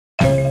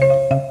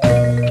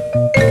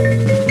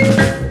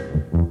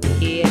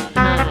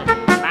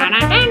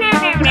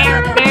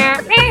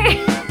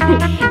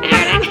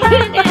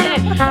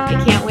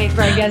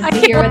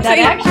what that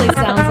actually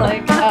sounds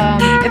like.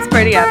 It's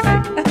pretty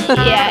epic.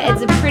 Yeah,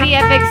 it's a pretty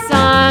epic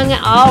song.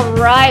 All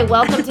right,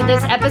 welcome to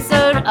this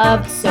episode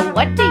of So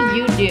What Do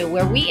You Do,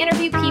 where we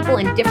interview people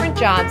in different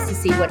jobs to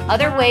see what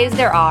other ways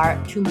there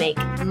are to make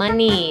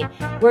money.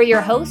 We're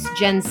your hosts,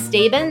 Jen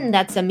Staben,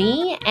 that's a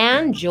me,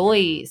 and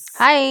Joyce.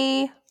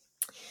 Hi.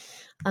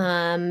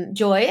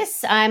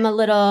 Joyce, I'm a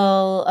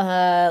little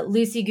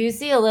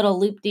loosey-goosey, a little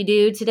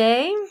loop-de-doo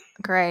today.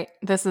 Great.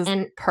 This is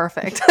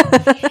perfect.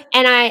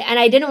 And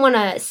I didn't want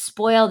to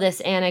spoil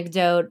this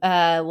anecdote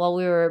while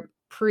we were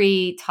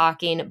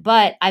pre-talking,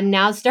 but I'm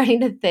now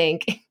starting to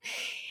think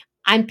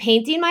I'm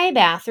painting my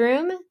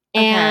bathroom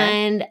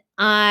and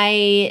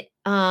I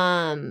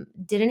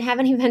didn't have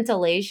any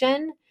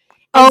ventilation.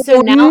 And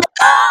so now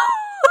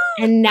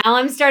and now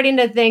I'm starting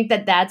to think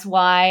that that's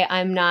why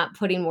I'm not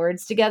putting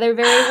words together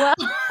very well.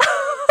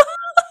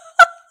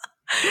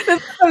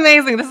 This is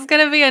amazing. This is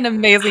going to be an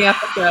amazing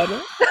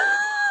episode.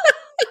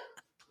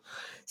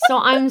 So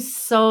I'm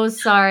so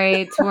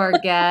sorry to our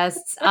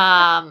guests.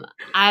 Why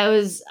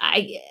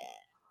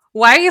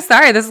are you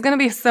sorry? This is going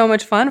to be so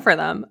much fun for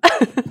them.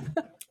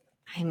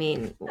 I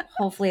mean,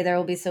 hopefully there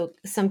will be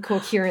some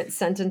coherent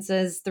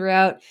sentences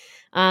throughout.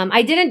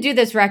 I didn't do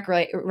this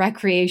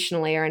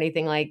recreationally or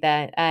anything like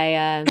that.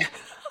 I'm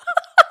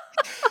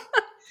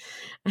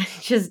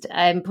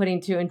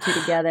putting two and two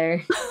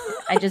together.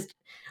 I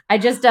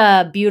just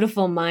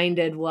beautiful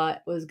minded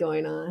what was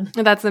going on.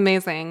 That's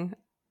amazing.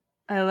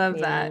 I love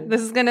that. This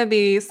is going to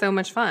be so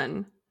much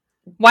fun.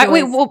 Why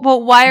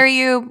are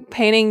you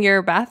painting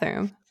your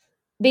bathroom?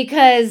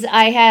 Because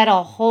I had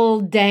a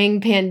whole dang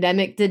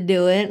pandemic to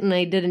do it and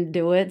I didn't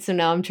do it. So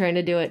now I'm trying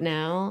to do it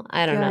now.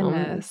 I don't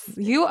know.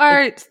 You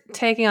are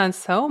taking on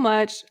so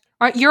much.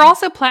 You're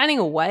also planning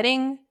a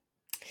wedding.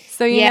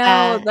 So, you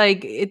know,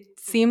 like it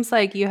seems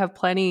like you have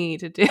plenty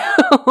to do.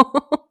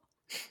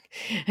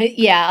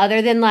 Yeah,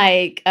 other than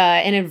like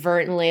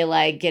inadvertently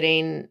like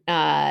getting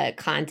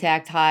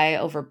contact high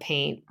over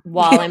paint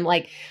while I'm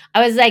like,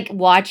 I was like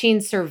watching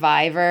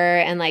Survivor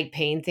and like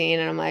painting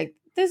and I'm like,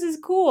 this is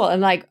cool.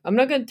 And like, I'm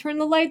not going to turn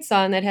the lights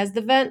on that has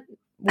the vent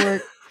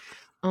work.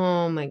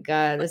 Oh my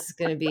God, this is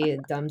going to be a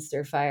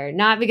dumpster fire.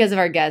 Not because of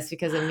our guests,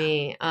 because of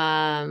me.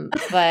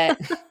 But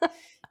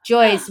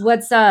Joyce,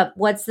 what's up?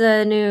 What's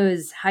the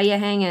news? How you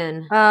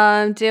hanging?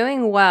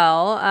 Doing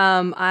well.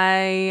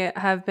 I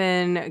have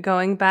been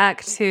going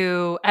back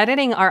to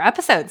editing our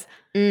episodes.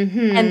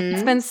 Mm-hmm. And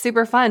it's been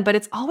super fun, but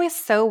it's always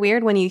so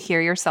weird when you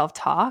hear yourself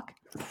talk.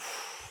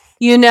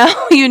 You know,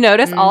 you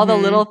notice all the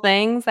little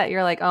things that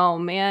you're like, oh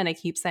man, I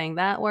keep saying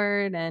that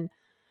word and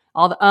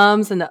all the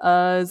ums and the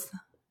uhs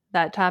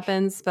that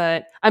happens.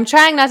 But I'm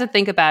trying not to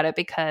think about it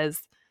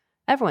because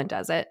everyone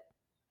does it.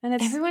 And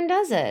everyone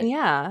does it.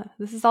 Yeah.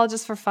 This is all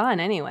just for fun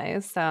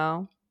anyway.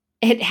 So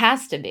it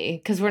has to be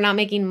because we're not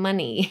making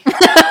money.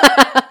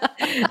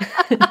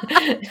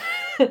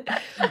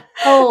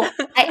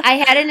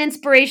 I had an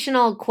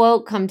inspirational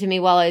quote come to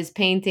me while I was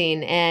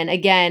painting. And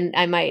again,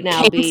 I might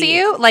now came to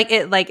you? Like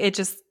it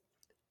just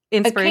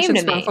inspiration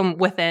from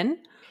within?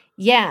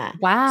 Yeah.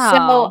 Wow.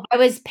 So I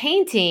was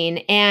painting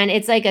and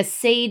it's like a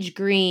sage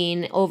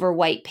green over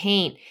white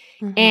paint.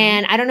 Mm-hmm.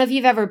 And I don't know if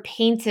you've ever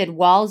painted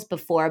walls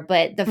before,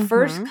 but the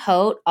first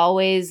coat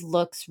always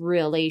looks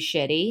really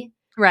shitty.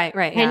 Right.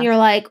 And you're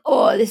like,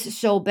 oh, this is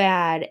so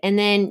bad. And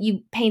then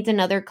you paint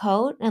another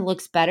coat and it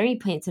looks better. You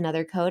paint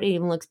another coat, it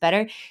even looks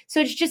better. So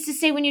it's just to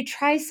say when you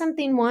try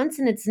something once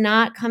and it's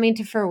not coming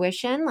to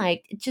fruition,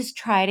 like just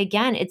try it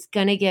again. It's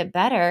going to get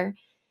better.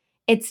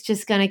 It's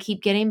just going to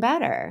keep getting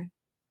better.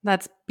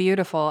 That's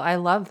beautiful. I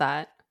love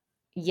that.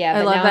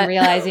 Yeah, but now I'm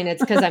realizing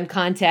it's because I'm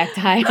contact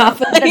high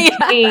off of the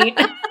paint.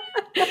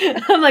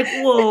 I'm like,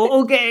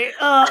 whoa, okay.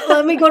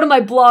 Let me go to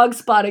my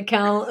Blogspot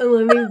account and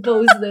let me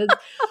post this.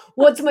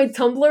 What's my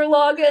Tumblr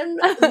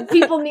login?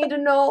 People need to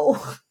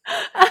know.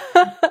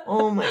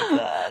 Oh my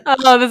God.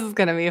 Oh, this is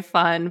gonna be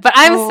fun. But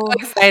I'm so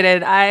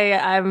excited.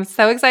 I'm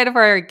so excited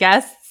for our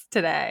guests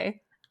today.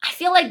 I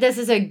feel like this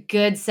is a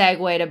good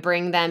segue to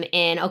bring them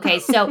in. Okay,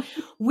 so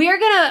we're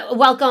going to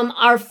welcome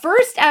our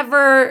first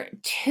ever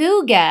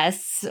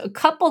a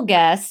couple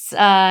guests.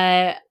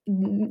 That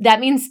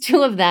means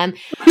two of them.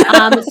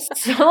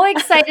 So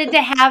excited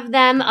to have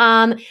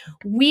them.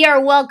 We are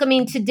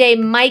welcoming today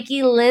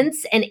Mikey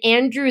Lintz and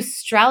Andrew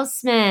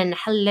Straussman.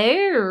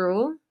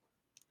 Hello.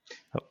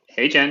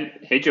 Hey, Jen.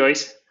 Hey,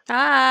 Joyce.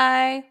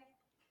 Hi.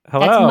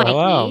 Hello. That's Mikey,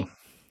 hello.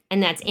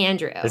 And that's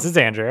Andrew. This is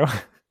Andrew.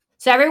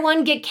 So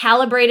everyone get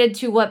calibrated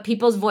to what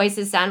people's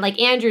voices sound like.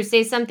 Andrew,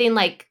 say something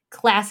like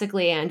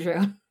classically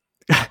Andrew.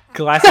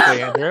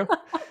 Classically Andrew.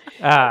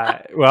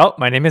 Well,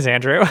 my name is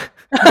Andrew.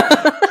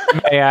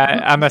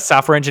 I'm a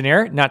software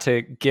engineer. Not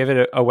to give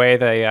it away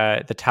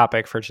the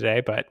topic for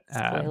today, but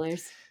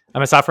spoilers.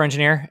 I'm a software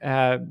engineer.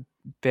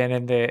 Been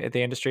in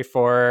the industry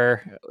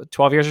for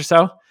 12 years or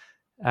so.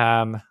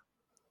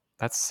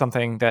 That's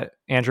something that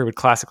Andrew would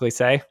classically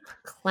say.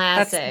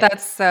 Classic.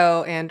 That's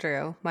so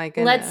Andrew. My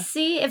goodness. Let's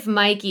see if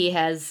Mikey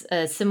has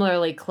a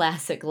similarly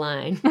classic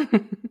line.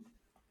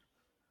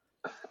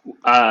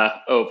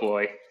 Oh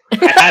boy.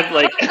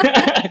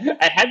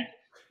 I had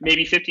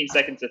maybe 15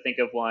 seconds to think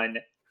of one.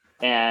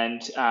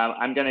 And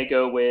I'm going to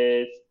go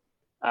with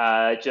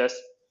just,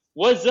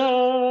 what's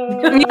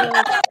up?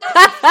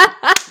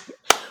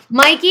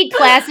 Mikey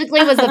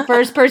classically was the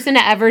first person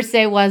to ever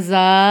say "what's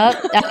up"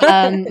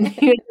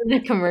 he was in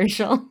the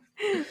commercial.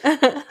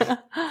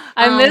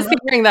 I miss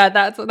hearing that.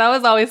 That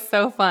was always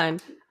so fun.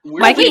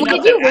 Mikey,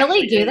 did you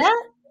really do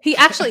that? He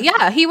actually,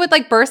 yeah, he would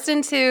like burst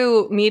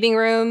into meeting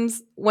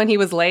rooms when he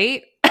was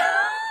late.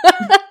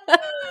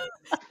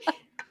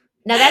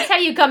 Now that's how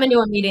you come into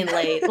a meeting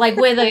late, like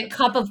with a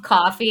cup of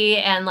coffee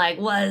and like,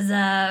 "what's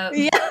up?"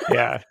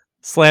 Yeah.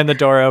 Slam the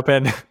door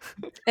open.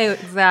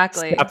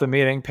 Exactly. Stop the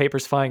meeting.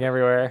 Papers flying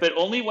everywhere. But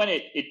only when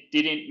it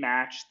didn't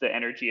match the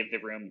energy of the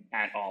room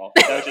at all.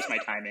 That was just my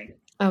timing.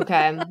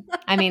 Okay.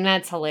 I mean,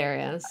 that's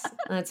hilarious.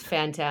 That's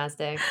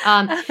fantastic.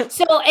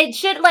 So it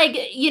should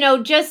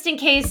just in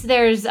case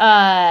there's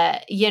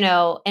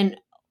an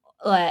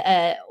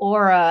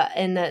aura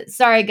in the,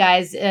 sorry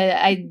guys,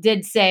 I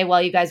did say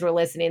while you guys were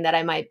listening that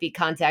I might be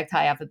contact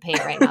high off of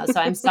paint right now,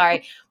 so I'm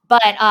sorry.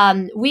 But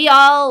we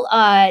all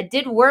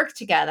did work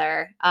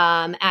together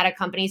at a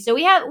company, so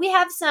we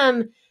have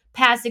some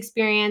past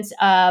experience,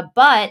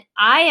 but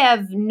I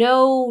have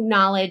no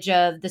knowledge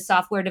of the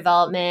software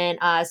development,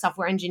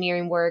 software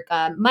engineering work.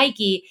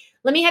 Mikey,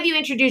 let me have you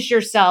introduce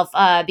yourself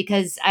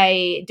because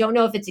I don't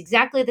know if it's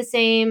exactly the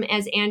same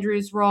as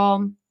Andrew's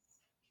role.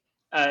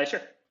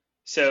 Sure.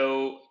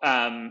 So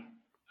I'm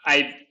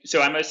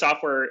a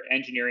software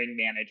engineering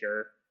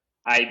manager.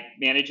 I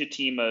manage a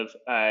team of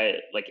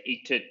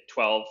 8 to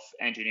 12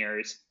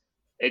 engineers.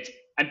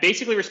 I'm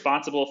basically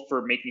responsible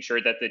for making sure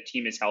that the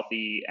team is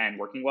healthy and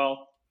working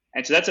well.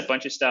 And so that's a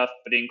bunch of stuff,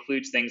 but it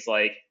includes things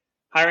like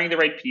hiring the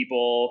right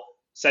people,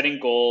 setting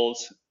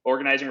goals,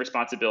 organizing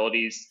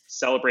responsibilities,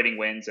 celebrating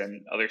wins,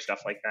 and other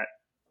stuff like that.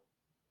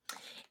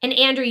 And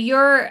Andrew,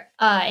 you're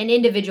an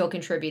individual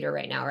contributor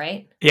right now,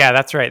 right? Yeah,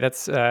 that's right.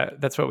 That's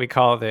what we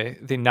call the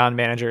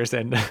non-managers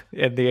in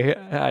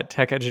the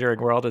tech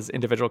engineering world as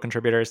individual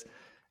contributors,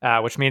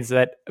 which means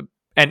that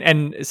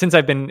and since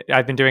I've been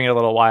doing it a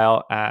little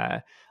while,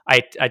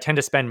 I tend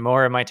to spend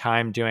more of my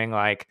time doing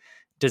like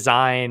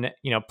design,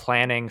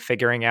 planning,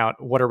 figuring out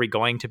what are we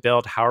going to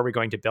build, how are we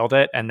going to build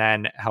it, and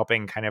then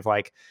helping kind of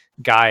like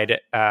guide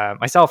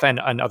myself and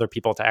other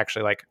people to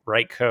actually like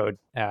write code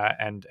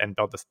and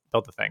build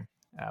the thing.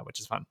 Which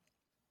is fun.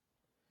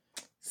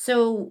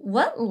 So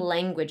what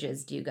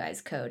languages do you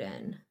guys code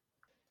in?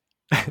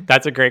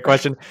 That's a great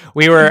question.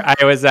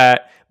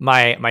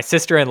 My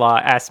sister-in-law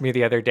asked me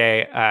the other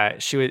day,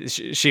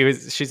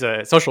 she's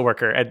a social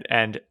worker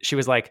and she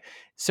was like,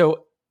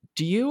 so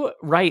do you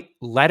write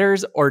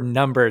letters or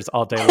numbers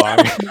all day long?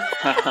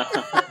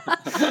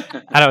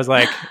 And I was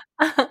like,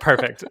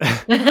 perfect.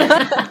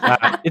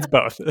 It's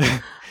both. So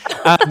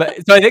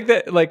I think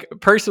that like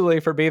personally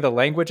for me, the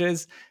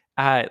languages,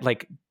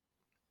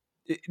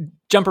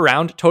 jump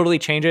around, totally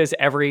changes.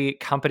 Every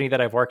company that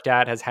I've worked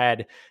at has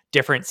had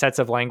different sets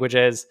of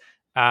languages.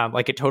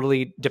 It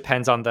totally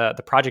depends on the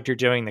project you're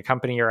doing, the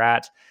company you're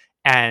at.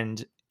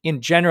 And in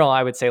general,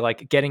 I would say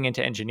like getting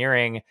into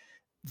engineering,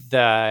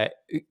 the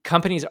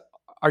companies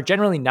are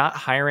generally not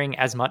hiring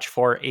as much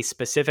for a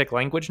specific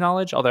language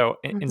knowledge, although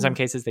in some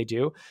cases they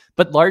do,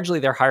 but largely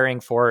they're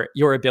hiring for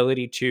your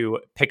ability to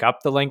pick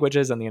up the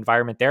languages and the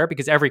environment there,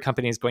 because every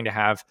company is going to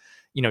have,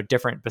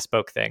 different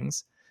bespoke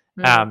things.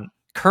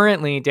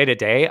 Currently, day to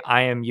day,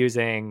 I am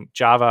using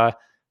Java,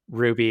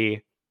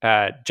 Ruby,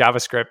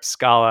 JavaScript,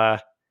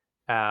 Scala.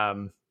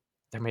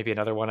 There may be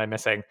another one I'm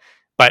missing,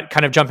 but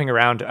kind of jumping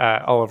around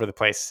all over the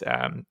place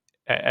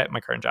at my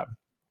current job.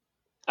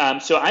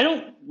 So I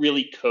don't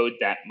really code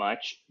that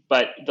much,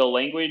 but the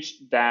language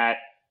that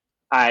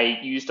I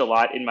used a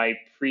lot in my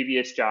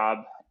previous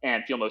job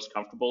and feel most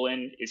comfortable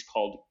in is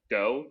called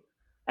Go.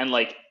 And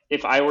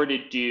if I were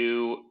to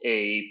do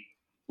a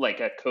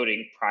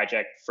coding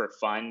project for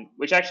fun,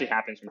 which actually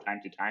happens from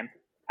time to time,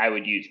 I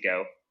would use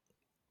Go.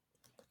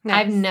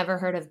 Nice. I've never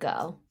heard of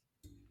Go.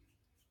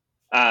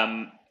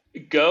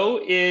 Go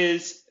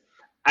is,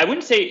 I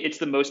wouldn't say it's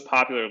the most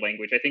popular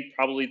language. I think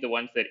probably the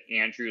ones that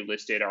Andrew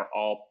listed are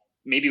all,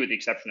 maybe with the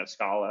exception of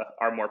Scala,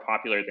 are more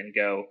popular than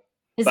Go.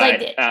 Is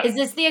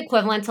this the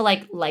equivalent to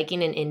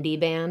liking an indie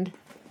band?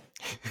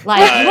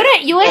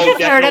 You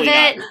wouldn't have heard of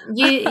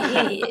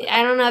it.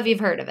 I don't know if you've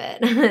heard of it.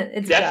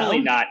 It's definitely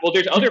Go. Not. Well,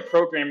 there's other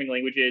programming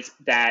languages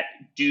that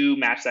do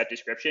match that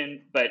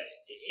description, but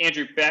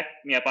Andrew, back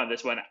me up on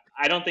this one.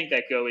 I don't think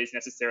that Go is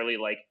necessarily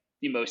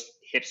the most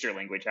hipster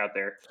language out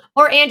there.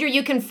 Or Andrew,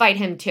 you can fight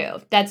him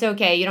too. That's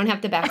okay. You don't have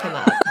to back him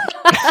up.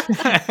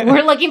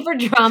 We're looking for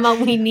drama.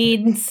 We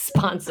need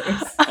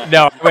sponsors.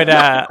 No, but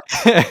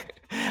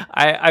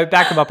I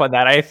back him up on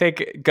that. I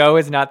think Go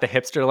is not the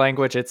hipster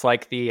language. It's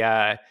like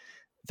the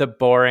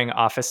boring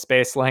Office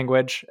Space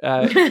language,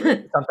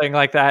 something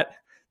like that.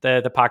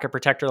 The pocket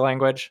protector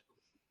language.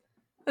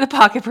 The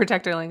pocket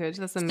protector language.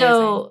 That's amazing.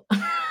 So,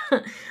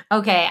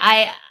 okay,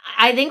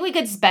 I think we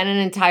could spend an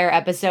entire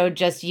episode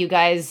just you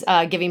guys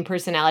giving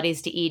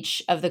personalities to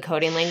each of the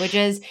coding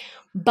languages.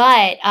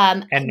 But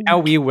and now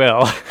we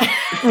will.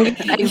 we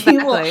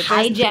will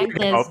hijack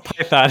this.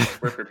 Python.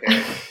 We're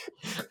prepared.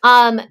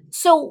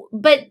 So,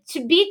 but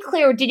to be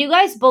clear, did you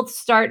guys both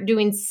start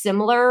doing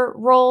similar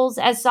roles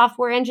as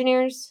software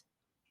engineers?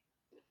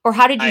 Or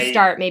how did you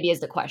start, maybe is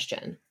the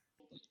question.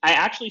 I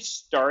actually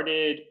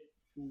started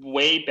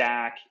way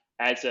back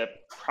as a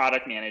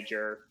product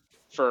manager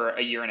for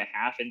a year and a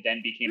half and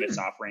then became a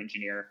software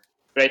engineer.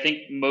 But I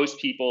think most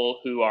people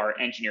who are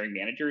engineering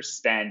managers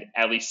spend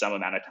at least some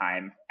amount of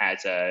time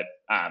as an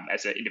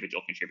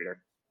individual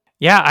contributor.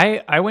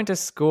 Yeah, I went to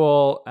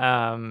school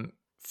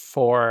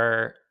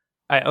for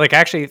I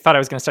actually thought I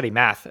was going to study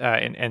math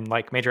and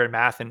like major in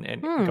math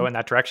and go in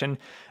that direction.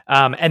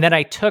 And then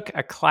I took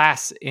a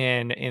class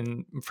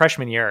in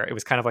freshman year. It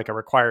was kind of like a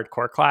required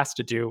core class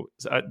to do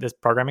this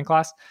programming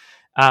class.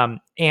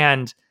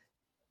 And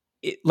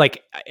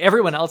like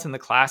everyone else in the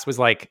class was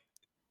like,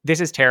 this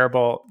is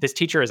terrible. This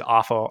teacher is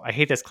awful. I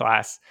hate this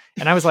class.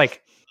 And I was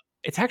like,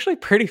 it's actually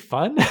pretty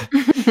fun.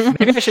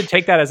 Maybe I should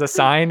take that as a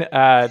sign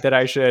that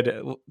I should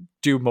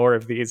do more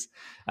of these.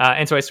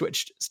 And so I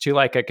switched to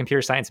like a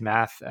computer science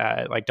math,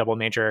 like double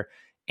major.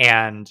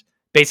 And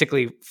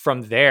basically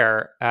from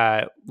there,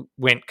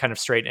 went kind of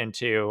straight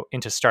into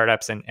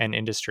startups and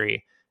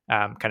industry,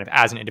 kind of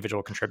as an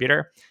individual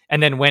contributor.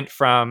 And then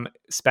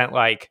spent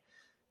like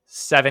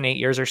 7-8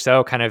 years or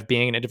so kind of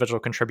being an individual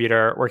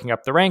contributor, working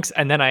up the ranks.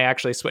 And then I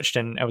actually switched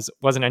and I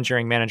was an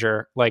engineering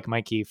manager like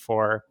Mikey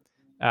for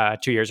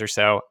 2 years or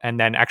so, and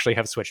then actually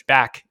have switched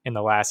back in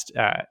the last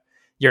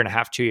year and a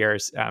half, 2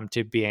 years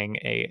to being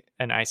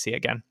an IC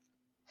again.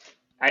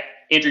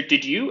 Andrew,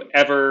 did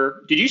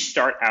you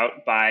start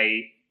out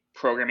by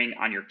programming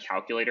on your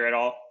calculator at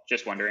all?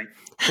 Just wondering.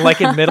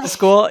 Like in middle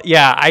school,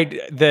 yeah,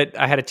 I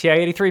had a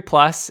TI-83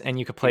 Plus, and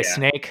you could play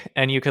Snake,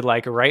 and you could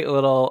like write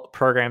little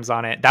programs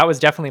on it. That was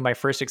definitely my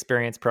first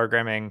experience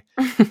programming.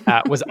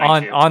 Was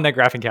on the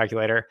graphing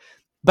calculator,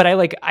 but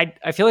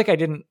I feel like I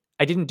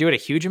didn't do it a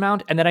huge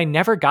amount, and then I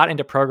never got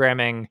into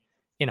programming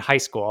in high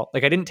school.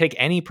 Like I didn't take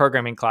any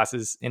programming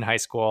classes in high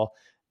school.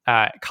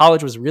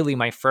 College was really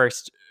my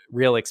first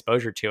real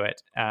exposure to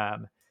it,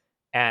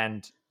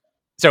 and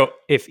so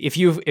if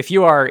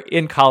you are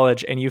in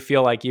college and you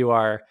feel like you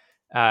are,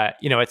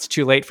 it's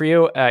too late for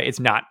you, it's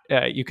not.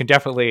 You can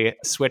definitely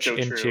switch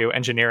into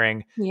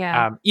engineering.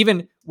 Yeah.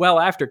 Even well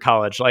after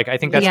college. Like I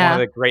think that's one of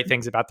the great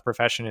things about the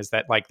profession is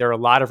that like there are a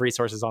lot of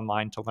resources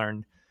online to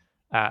learn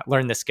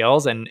the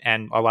skills, and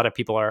a lot of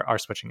people are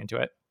switching into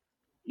it.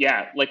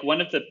 Yeah, like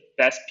one of the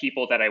best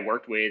people that I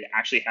worked with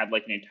actually had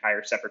like an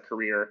entire separate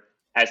career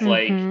as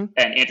like, and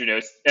Andrew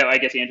knows. I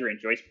guess Andrew and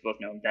Joyce both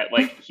know that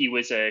like he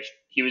was a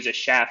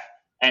chef,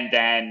 and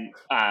then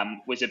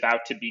was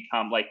about to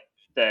become like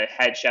the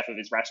head chef of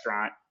his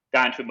restaurant.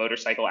 Got into a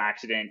motorcycle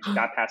accident,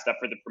 got passed up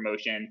for the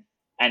promotion,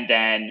 and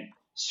then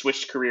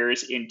switched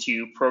careers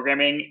into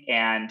programming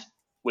and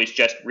was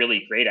just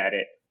really great at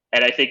it.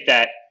 And I think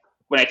that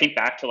when I think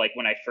back to like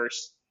when I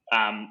first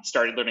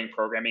started learning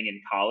programming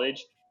in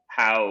college,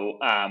 how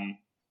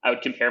I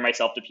would compare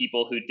myself to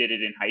people who did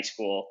it in high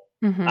school.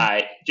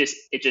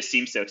 It just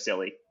seems so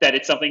silly that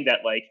it's something that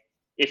like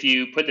if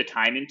you put the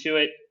time into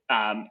it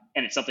and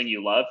it's something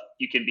you love,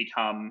 you can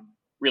become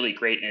really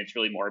great. And it's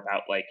really more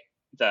about like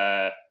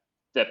the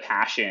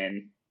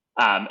passion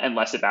and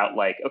less about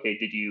like, okay,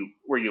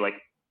 were you like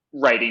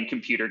writing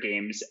computer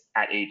games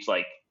at age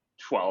like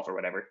 12 or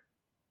whatever?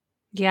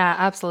 Yeah,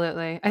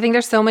 absolutely. I think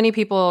there's so many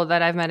people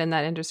that I've met in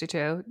that industry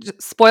too.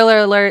 Spoiler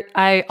alert,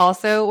 I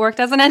also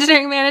worked as an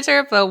engineering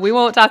manager, but we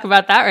won't talk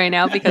about that right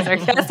now because our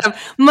guests have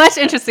much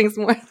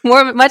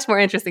more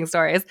interesting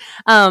stories.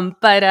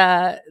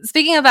 But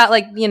speaking about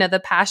like,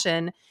 the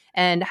passion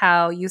and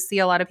how you see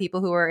a lot of people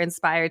who are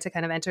inspired to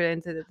kind of enter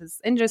into this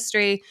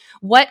industry,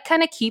 what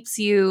kind of keeps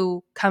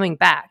you coming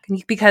back?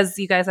 Because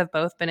you guys have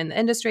both been in the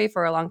industry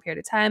for a long period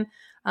of time.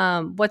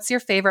 What's your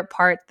favorite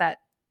part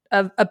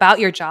about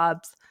your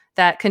jobs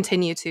that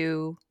continue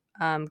to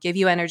give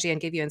you energy and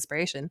give you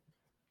inspiration?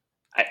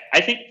 I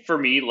think for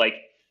me, like,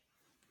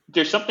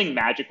 there's something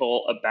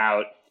magical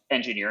about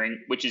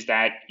engineering, which is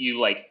that you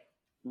like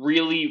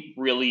really,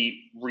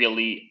 really,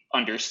 really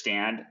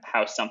understand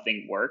how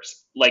something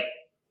works. Like,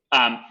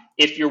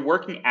 if you're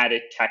working at a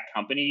tech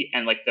company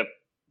and like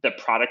the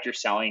product you're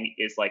selling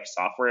is like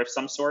software of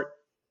some sort,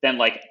 then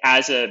like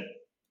as a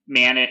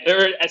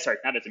manager,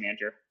 not as a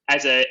manager,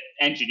 as an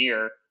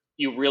engineer,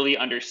 you really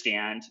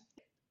understand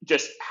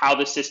just how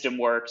the system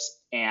works,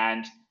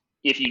 and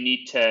if you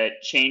need to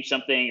change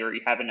something or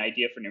you have an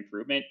idea for an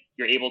improvement,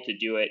 you're able to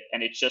do it.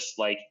 And it's just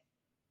like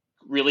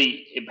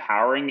really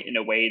empowering in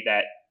a way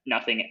that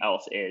nothing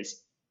else is.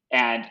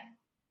 And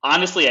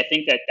honestly, I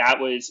think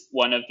that was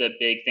one of the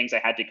big things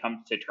I had to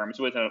come to terms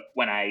with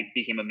when I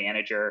became a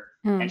manager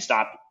and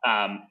stopped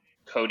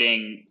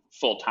coding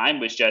full time,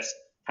 was just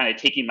kind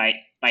of taking my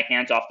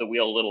hands off the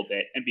wheel a little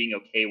bit and being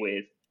okay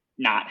with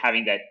not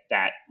having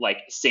that like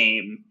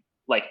same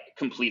like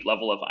complete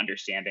level of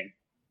understanding.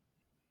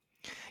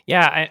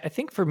 Yeah, I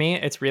think for me,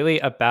 it's really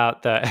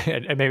about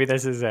and maybe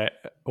this is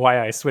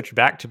why I switched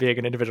back to being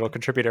an individual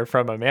contributor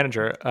from a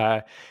manager,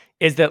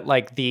 is that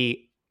like the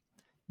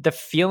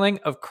feeling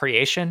of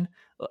creation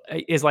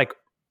is like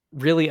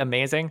really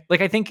amazing.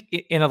 Like I think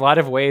in a lot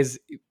of ways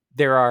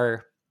there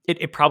are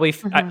it probably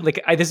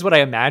this is what I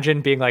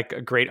imagine being like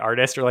a great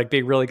artist or like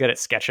being really good at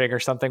sketching or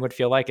something would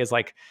feel like, is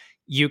like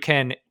you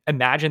can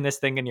imagine this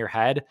thing in your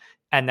head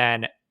and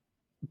then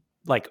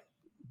like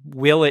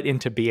will it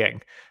into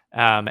being.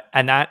 And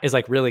that is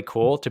like really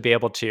cool to be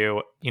able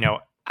to,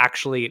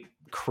 actually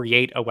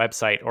create a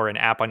website or an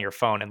app on your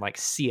phone and like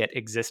see it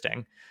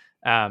existing.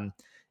 And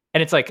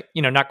it's like,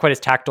 not quite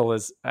as tactile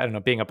as, I don't know,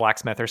 being a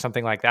blacksmith or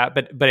something like that.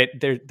 But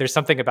there's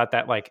something about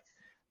that, like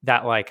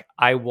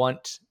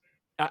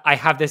I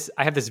have this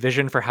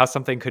vision for how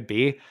something could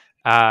be,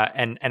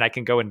 and I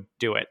can go and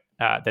do it.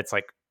 That's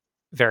like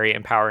very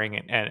empowering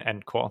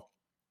and cool.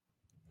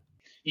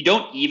 You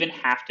don't even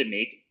have to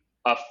make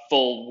a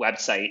full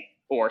website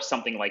or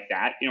something like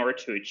that in order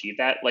to achieve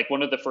that. Like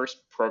one of the first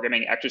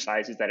programming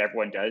exercises that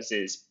everyone does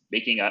is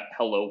making a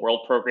hello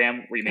world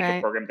program, where you make a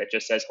program that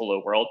just says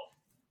hello world.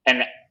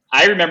 And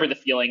I remember the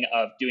feeling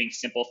of doing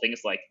simple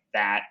things like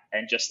that,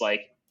 and just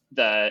like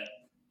the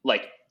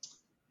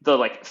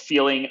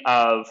feeling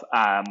of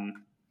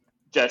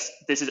just,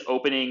 this is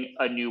opening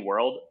a new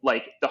world.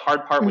 Like the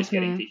hard part was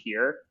getting to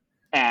here,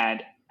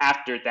 and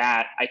after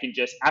that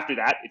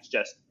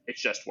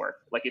it's just work.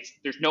 Like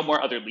there's no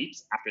more other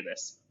leaps after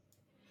this.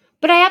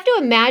 But I have to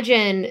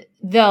imagine,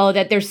 though,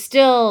 that there's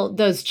still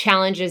those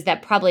challenges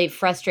that probably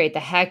frustrate the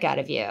heck out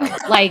of you.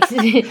 Like,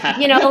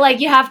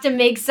 like you have to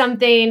make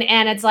something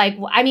and it's like,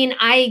 I mean,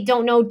 I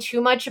don't know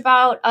too much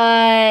about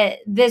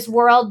this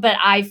world, but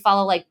I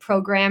follow like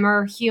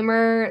programmer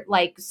humor,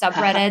 like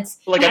subreddits.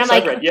 Like a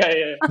subreddit.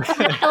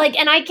 Yeah. Like,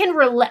 and I can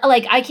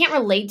I can't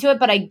relate to it,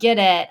 but I get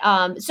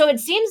it. So it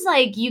seems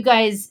like you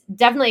guys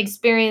definitely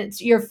experience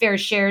your fair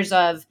shares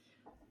of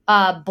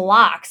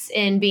blocks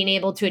in being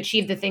able to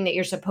achieve the thing that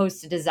you're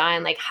supposed to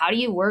design. Like, how do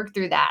you work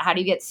through that? How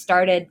do you get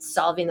started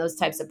solving those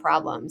types of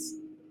problems?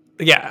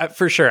 Yeah,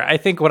 for sure. I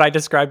think what I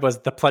described was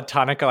the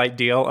platonic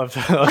ideal of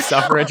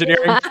software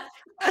engineering.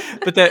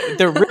 But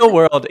the real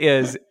world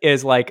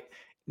is like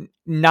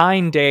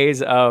 9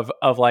 days of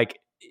like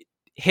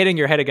hitting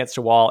your head against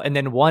a wall, and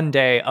then 1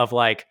 day of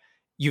like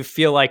you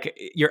feel like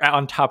you're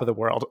on top of the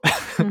world.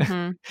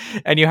 And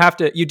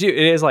it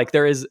is like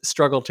there is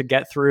struggle to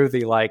get through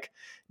the like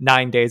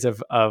 9 days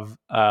of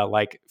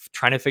like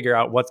trying to figure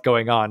out what's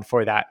going on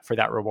for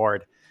that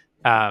reward.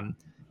 But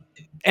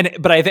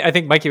I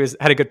think Mikey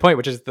had a good point,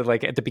 which is that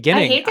like at the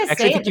beginning, I hate to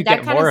say it, but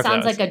that kind of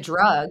sounds like a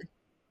drug.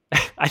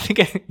 I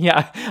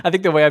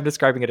think the way I'm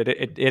describing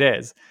it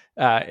is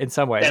in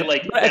some ways.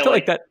 I feel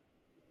like that.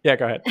 Yeah,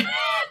 go ahead.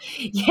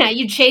 Yeah,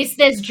 you chase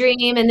this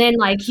dream and then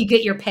like you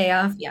get your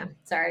payoff. Yeah,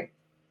 sorry.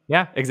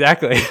 Yeah,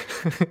 exactly.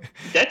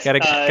 That's gotta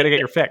get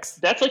your fix.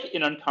 That's like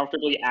an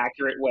uncomfortably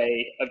accurate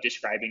way of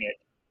describing it.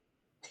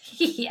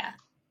 Yeah.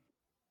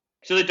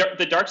 So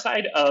the dark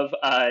side of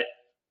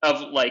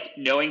like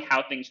knowing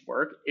how things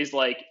work is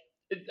like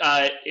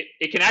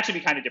it can actually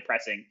be kind of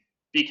depressing,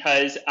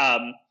 because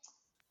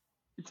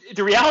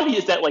the reality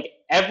is that like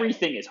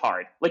everything is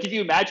hard. Like if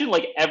you imagine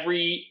like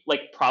every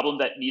like problem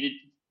that needed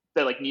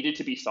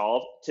to be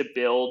solved to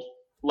build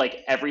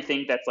like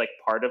everything that's like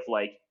part of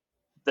like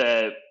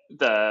the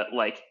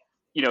like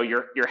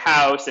your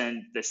house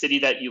and the city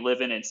that you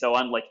live in and so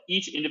on, like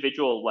each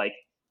individual like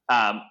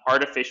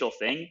artificial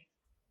thing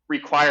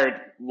required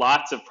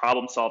lots of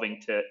problem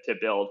solving to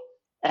build.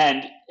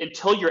 And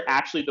until you're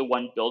actually the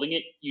one building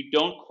it, you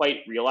don't quite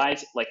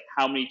realize like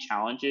how many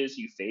challenges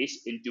you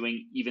face in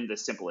doing even the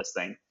simplest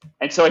thing.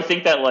 And so I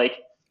think that like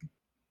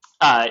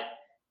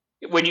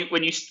when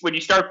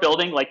you start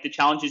building, like the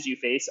challenges you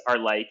face are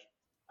like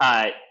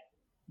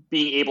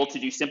being able to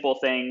do simple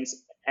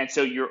things, and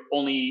so you're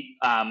only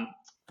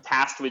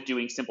tasked with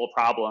doing simple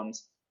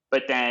problems.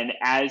 But then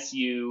as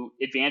you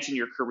advance in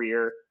your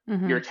career,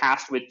 you're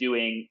tasked with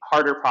doing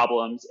harder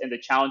problems, and the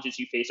challenges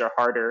you face are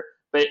harder.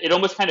 But it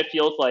almost kind of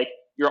feels like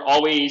you're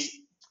always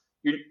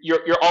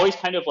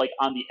kind of like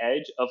on the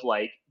edge of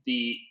like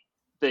the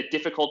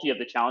difficulty of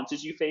the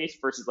challenges you face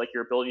versus like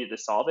your ability to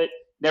solve it.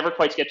 Never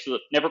quite gets to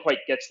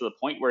the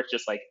point where it's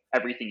just like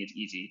everything is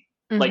easy.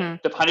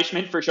 Like the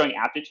punishment for showing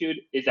aptitude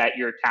is that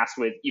you're tasked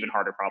with even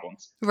harder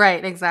problems.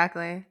 Right.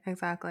 Exactly.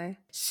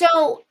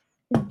 So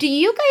do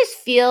you guys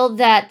feel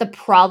that the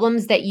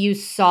problems that you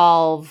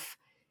solve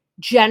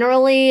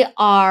generally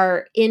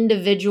are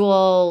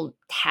individual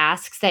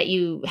tasks that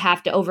you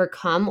have to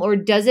overcome, or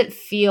does it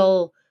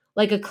feel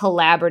like a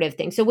collaborative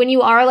thing? So when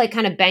you are like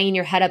kind of banging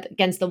your head up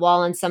against the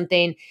wall on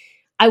something,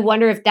 I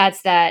wonder if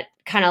that's that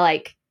kind of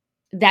like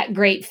that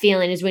great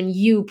feeling is when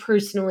you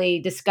personally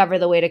discover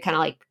the way to kind of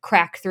like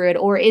crack through it,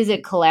 or is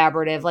it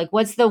collaborative? Like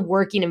what's the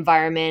working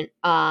environment?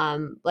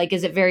 Like,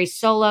 is it very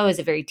solo? Is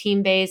it very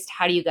team based?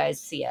 How do you guys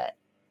see it?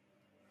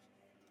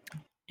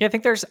 Yeah, I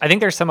think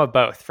there's some of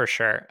both for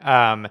sure.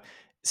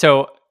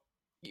 So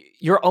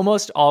you're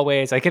almost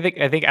always like,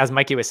 I think as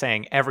Mikey was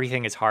saying,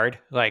 everything is hard.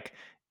 Like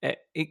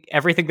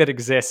everything that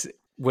exists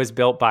was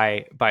built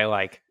by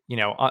like,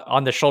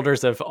 on the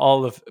shoulders of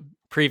all of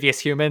previous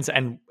humans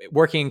and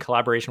working in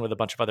collaboration with a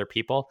bunch of other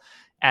people.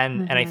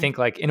 And I Mhm. think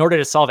like in order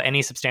to solve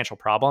any substantial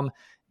problem,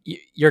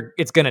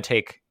 it's going to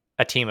take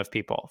a team of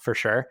people for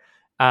sure.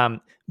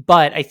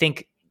 But I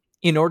think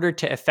in order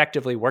to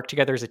effectively work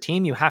together as a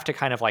team, you have to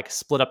kind of like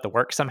split up the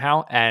work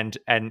somehow, and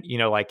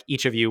like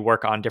each of you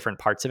work on different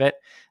parts of it.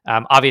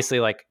 Obviously,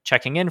 like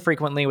checking in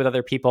frequently with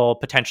other people,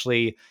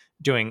 potentially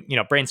doing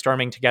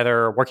brainstorming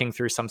together, working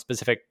through some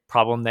specific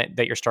problem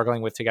that you're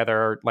struggling with together,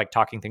 or like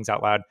talking things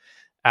out loud.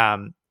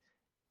 And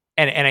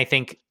I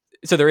think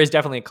so. There is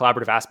definitely a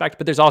collaborative aspect,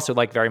 but there's also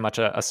like very much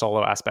a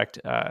solo aspect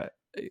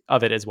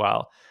of it as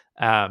well.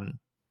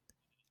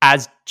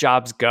 As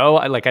jobs go,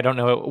 I don't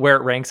know where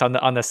it ranks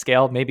on the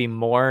scale. Maybe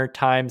more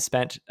time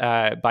spent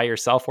by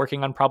yourself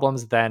working on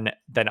problems than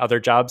other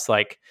jobs,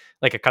 like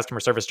a customer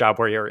service job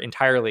where you're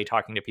entirely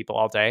talking to people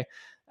all day.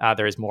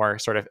 There is more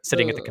sort of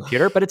sitting at the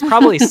computer, but it's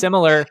probably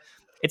similar.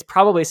 It's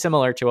probably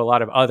similar to a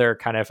lot of other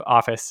kind of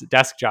office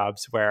desk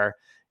jobs where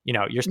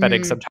you're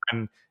spending some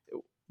time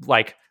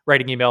like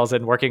writing emails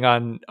and working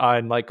on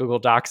like Google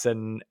Docs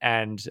and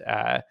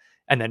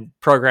then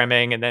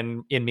programming and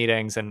then in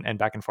meetings and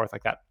back and forth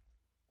like that.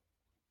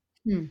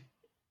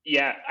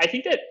 Yeah, I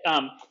think that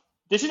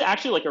this is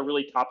actually like a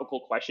really topical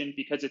question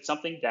because it's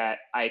something that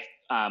I've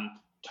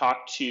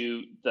talked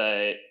to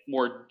the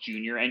more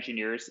junior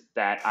engineers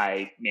that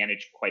I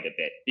manage quite a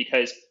bit,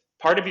 because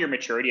part of your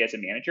maturity as a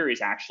manager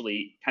is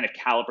actually kind of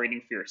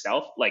calibrating for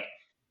yourself. Like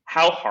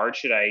how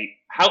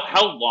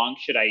long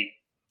should I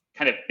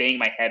kind of bang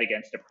my head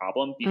against a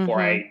problem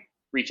before I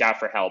reach out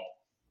for help?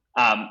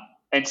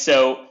 And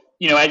so,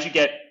 as you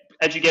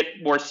get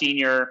more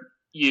senior,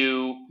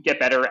 you get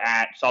better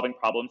at solving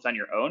problems on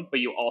your own, but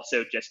you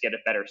also just get a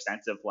better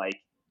sense of like,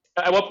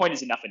 at what point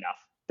is enough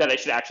that I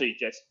should actually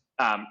just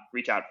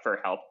reach out for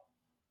help.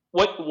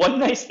 One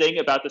nice thing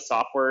about the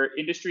software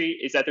industry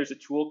is that there's a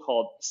tool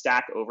called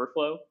Stack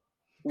Overflow,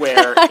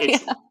 where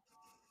it's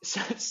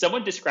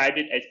someone described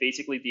it as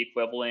basically the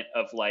equivalent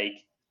of like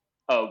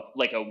a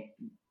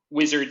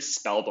wizard's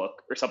spell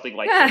book or something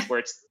like this,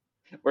 where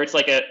it's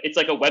like a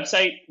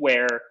website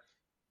where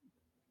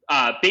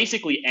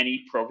basically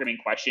any programming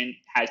question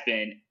has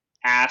been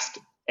asked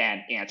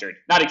and answered.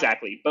 Not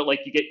exactly, but like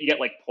you get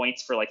like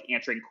points for like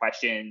answering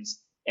questions,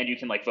 and you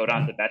can like vote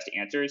on the best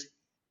answers.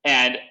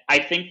 And I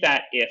think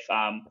that if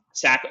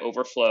Stack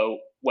Overflow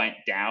went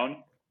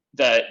down,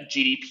 the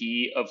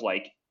GDP of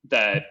like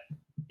the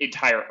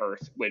entire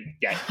Earth would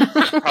get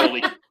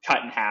probably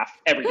cut in half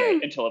every day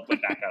until it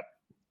went back up.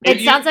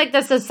 It sounds like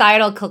the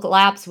societal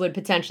collapse would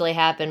potentially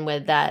happen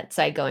with that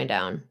site going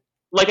down.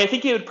 Like, I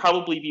think it would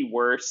probably be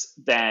worse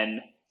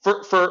than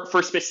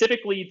for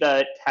specifically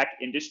the tech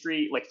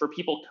industry, like for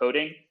people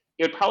coding,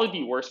 it would probably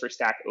be worse for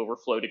Stack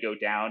Overflow to go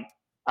down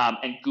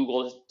and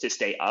Google to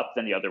stay up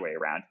than the other way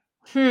around.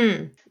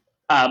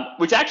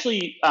 Which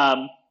actually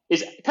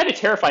is kind of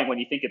terrifying when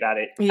you think about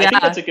it. Yeah.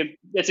 I think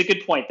that's a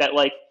good point, that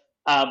like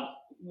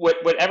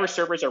whatever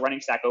servers are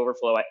running Stack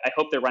Overflow, I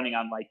hope they're running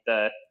on like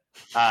the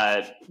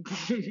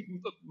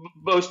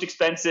most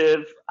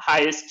expensive,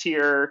 highest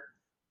tier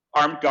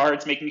armed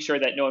guards, making sure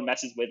that no one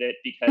messes with it,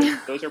 because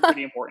those are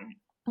pretty important.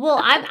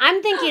 Well,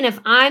 I'm thinking if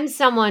I'm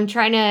someone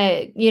trying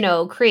to,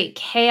 create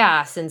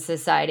chaos in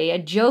society, a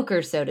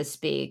joker, so to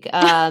speak,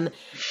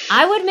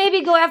 I would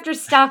maybe go after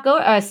Stack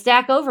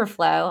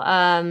Overflow.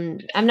 I'm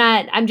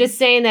just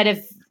saying that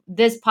if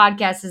this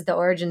podcast is the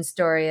origin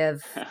story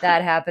of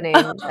that happening,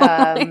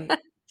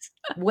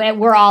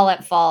 we're all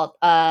at fault.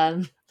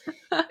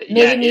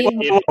 Maybe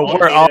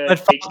we're all at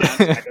fault.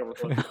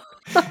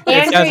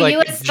 Andrew, like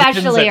you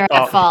especially are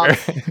at fault.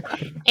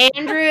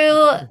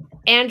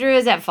 Andrew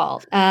is at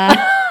fault. We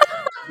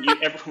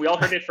all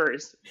heard it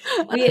first.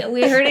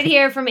 We heard it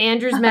here from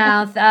Andrew's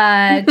mouth.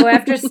 Go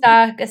after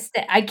stock.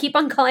 I keep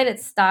on calling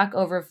it Stock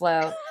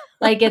Overflow,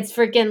 like it's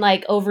freaking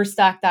like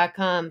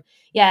Overstock.com.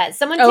 Yeah,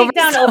 someone take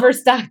down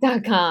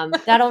Overstock.com.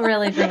 That'll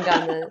really bring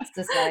down the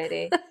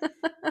society.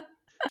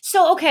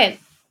 So, okay.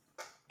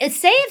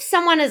 Say if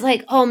someone is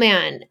like, oh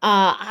man,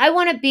 I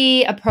want to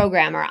be a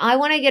programmer. I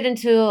want to get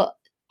into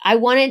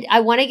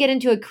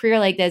a career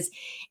like this.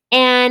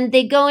 And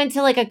they go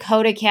into like a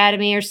code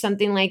academy or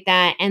something like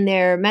that, and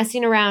they're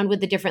messing around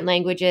with the different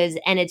languages,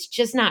 and it's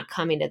just not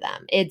coming to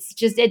them. It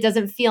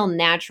doesn't feel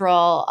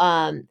natural.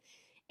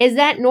 Is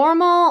that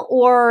normal,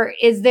 or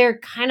is there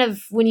kind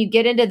of, when you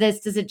get into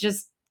this, does it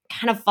just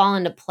kind of fall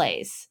into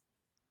place?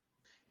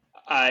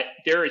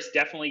 There is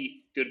definitely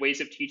good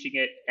ways of teaching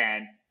it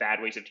and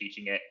bad ways of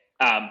teaching it.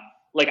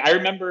 Like I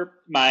remember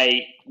my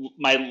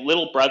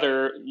little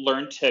brother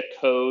learned to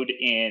code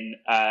in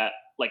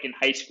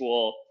high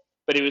school,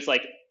 but it was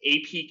like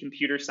AP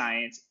computer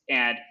science,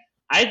 and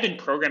I've been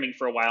programming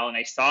for a while, and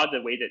I saw the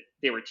way that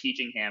they were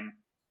teaching him,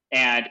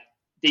 and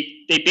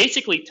they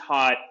basically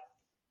taught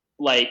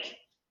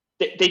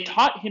they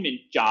taught him in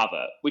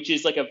Java, which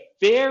is like a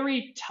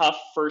very tough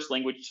first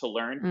language to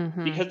learn,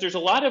 because there's a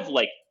lot of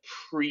like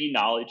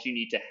pre-knowledge you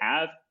need to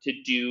have to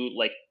do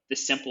like the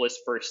simplest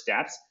first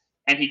steps.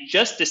 And he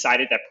just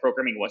decided that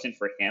programming wasn't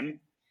for him.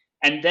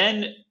 And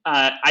then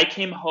I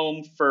came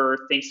home for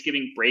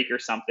Thanksgiving break or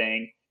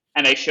something,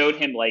 and I showed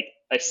him like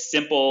a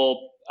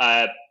simple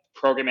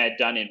program I had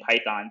done in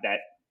Python that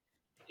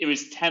it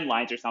was 10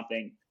 lines or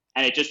something,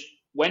 and it just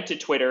went to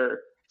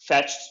Twitter,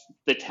 fetched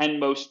the 10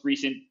 most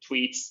recent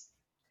tweets,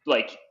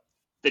 like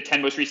the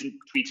 10 most recent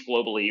tweets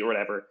globally or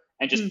whatever,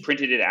 and just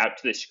printed it out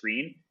to the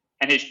screen.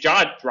 And his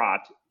jaw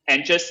dropped,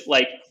 and just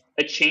like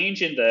a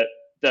change in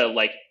the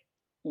like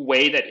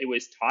way that it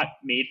was taught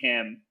made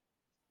him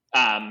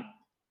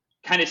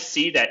kind of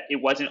see that it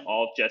wasn't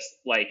all just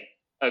like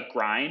a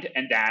grind,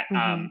 and that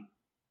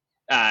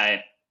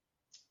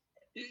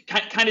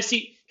kind of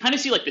see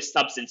like the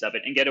substance of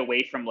it, and get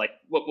away from like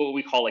what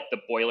we call like the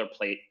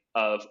boilerplate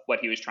of what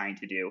he was trying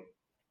to do.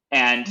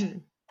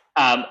 And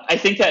I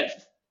think that,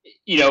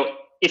 you know,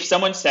 if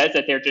someone says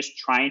that they're just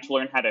trying to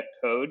learn how to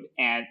code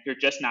and they're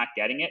just not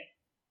getting it,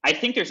 I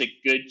think there's a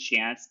good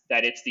chance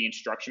that it's the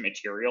instruction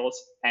materials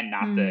and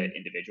not the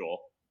individual.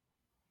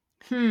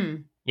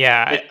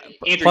 Yeah.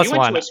 But Andrew, you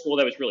went to a school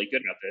that was really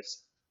good about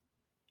this.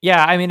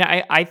 Yeah, I mean,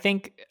 I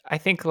think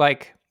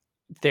like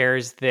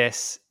there's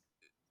this.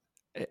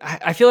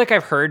 I feel like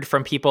I've heard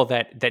from people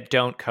that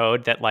don't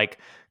code that like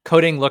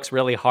coding looks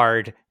really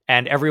hard,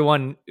 and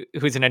everyone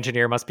who's an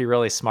engineer must be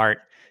really smart.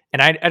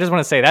 And I just want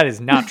to say that is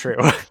not true.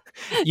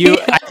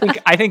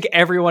 I think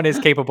everyone is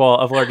capable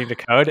of learning to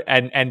code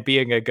and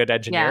being a good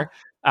engineer.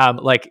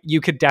 Like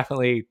you could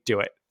definitely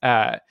do it.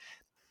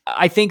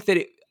 I think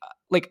that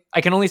like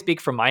I can only speak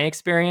from my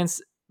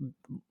experience.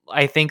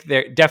 I think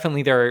there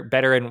are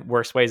better and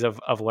worse ways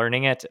of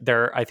learning it.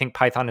 I think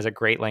Python is a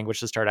great language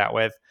to start out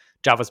with.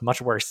 Java's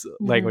much worse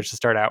language to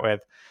start out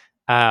with.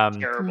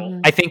 Terrible.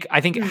 I think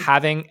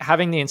having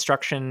the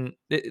instruction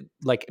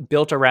like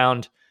built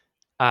around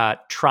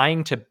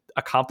trying to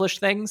accomplish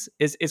things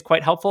is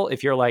quite helpful.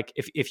 If you're like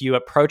if you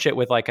approach it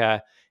with like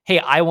hey,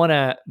 I want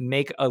to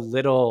make a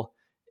little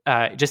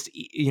a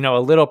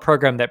little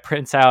program that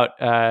prints out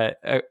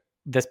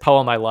this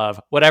poem I love,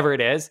 whatever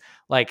it is,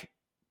 like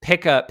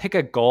pick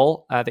a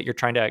goal that you're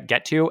trying to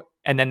get to,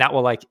 and then that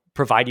will like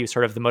provide you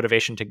sort of the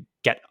motivation to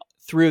get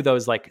through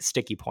those like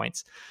sticky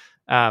points.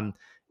 And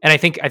I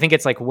think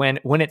it's like when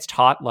it's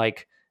taught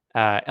like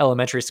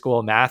elementary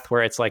school math,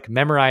 where it's like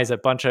memorize a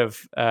bunch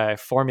of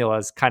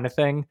formulas kind of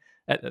thing.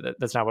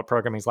 That's not what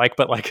programming is like,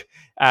 but like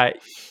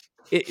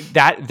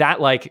that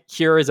like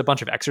here is a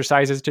bunch of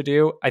exercises to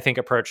do. I think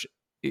approach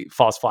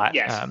falls flat.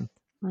 Yes,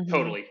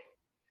 totally.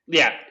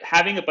 Yeah,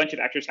 having a bunch of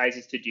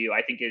exercises to do,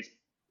 I think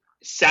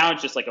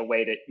sounds just like a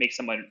way to make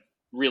someone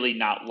really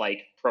not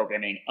like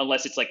programming,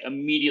 unless it's like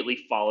immediately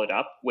followed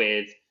up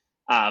with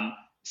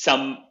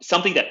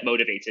something that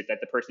motivates it, that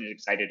the person is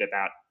excited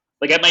about.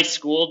 Like at my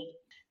school,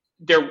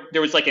 there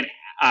was like an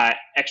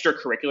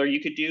extracurricular you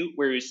could do,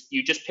 where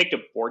you just picked a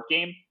board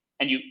game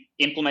and you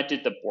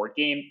implemented the board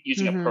game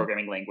using a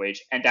programming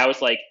language, and that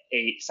was like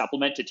a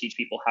supplement to teach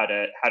people how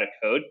to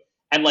code.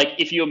 And like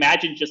if you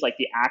imagine just like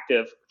the act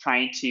of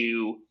trying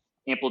to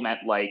implement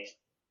like,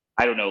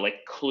 I don't know,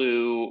 like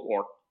Clue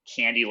or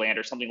Candyland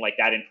or something like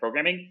that in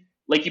programming,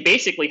 like you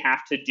basically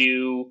have to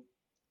do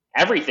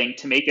everything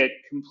to make a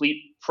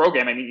complete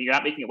program. I mean, you're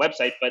not making a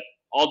website, but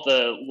all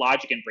the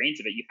logic and brains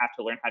of it you have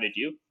to learn how to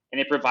do,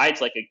 and it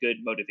provides like a good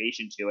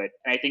motivation to it.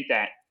 And I think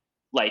that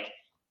like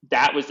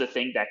that was the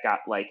thing that got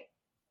like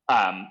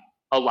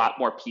a lot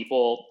more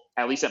people,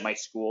 at least at my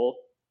school,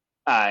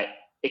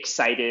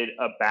 excited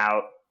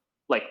about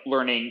like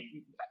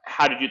learning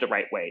how to do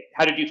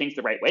things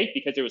the right way,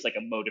 because there was like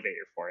a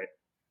motivator for it.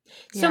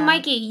 So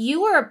Mikey,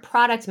 you were a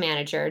product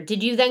manager.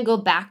 Did you then go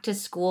back to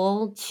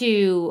school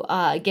to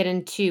get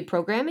into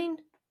programming?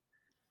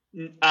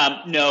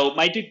 No,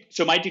 my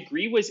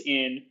degree was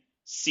in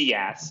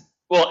CS.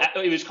 Well,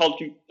 it was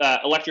called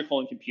electrical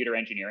and computer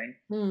engineering.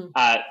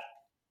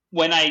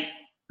 When I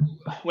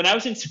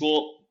was in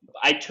school,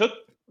 I took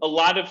a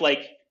lot of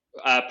like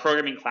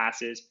programming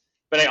classes,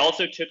 but I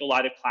also took a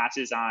lot of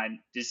classes on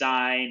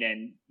design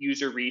and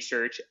user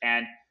research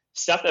and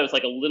stuff that was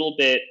like a little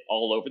bit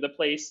all over the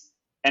place.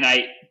 And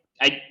I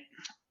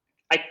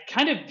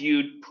kind of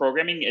viewed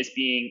programming as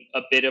being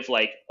a bit of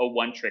like a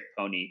one-trick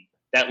pony,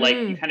 that like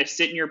you kind of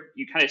sit in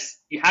you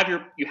have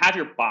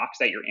your box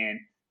that you're in.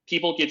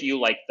 People give you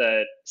like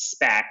the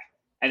spec,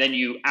 and then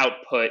you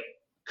output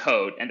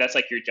code, and that's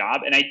like your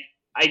job. And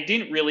I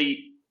didn't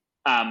really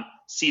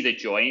see the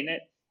joy in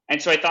it.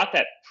 And so I thought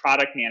that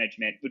product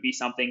management would be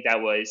something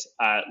that was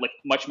like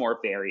much more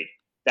varied,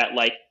 that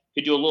like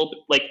could do a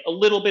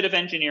little bit of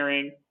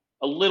engineering,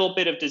 a little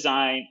bit of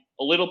design,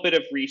 a little bit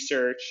of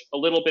research, a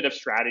little bit of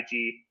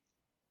strategy.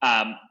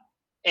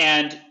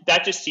 And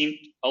that just seemed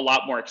a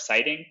lot more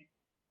exciting.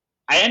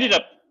 I ended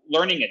up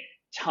learning a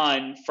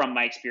ton from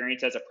my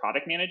experience as a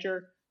product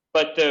manager,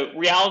 but the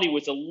reality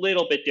was a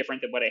little bit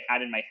different than what I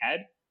had in my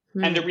head.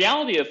 And the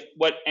reality of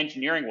what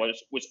engineering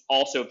was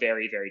also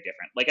very, very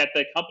different. Like at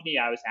the company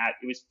I was at,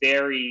 it was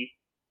very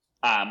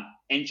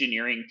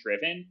engineering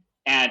driven.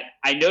 And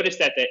I noticed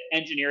that the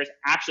engineers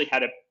actually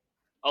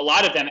a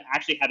lot of them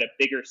actually had a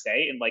bigger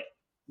say in like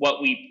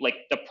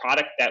the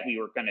product that we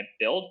were going to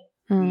build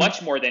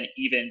much more than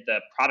even the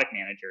product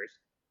managers.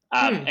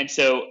 And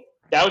so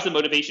that was the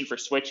motivation for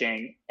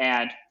switching.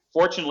 And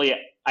fortunately,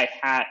 I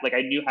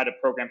knew how to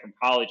program from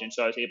college, and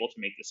so I was able to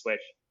make the switch.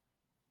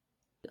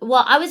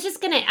 Well,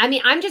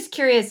 I'm just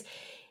curious,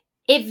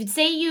 if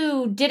say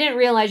you didn't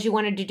realize you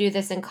wanted to do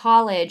this in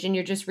college and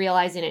you're just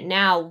realizing it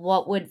now,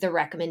 what would the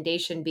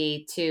recommendation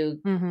be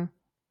to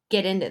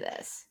get into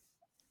this?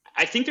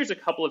 I think there's a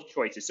couple of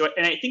choices. So,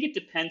 and I think it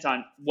depends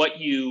on what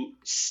you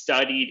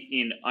studied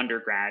in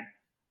undergrad.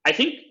 I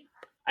think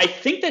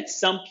that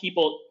some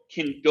people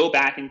can go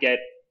back and get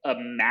a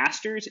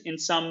master's in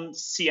some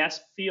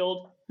CS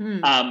field,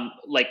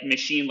 like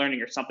machine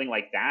learning or something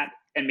like that,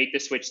 and make the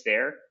switch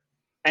there.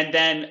 And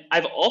then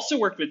I've also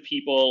worked with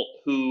people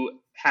who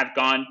have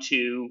gone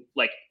to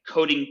like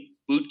coding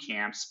boot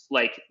camps,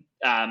 like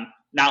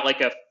not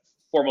like a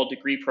formal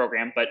degree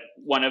program, but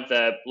one of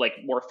the like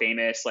more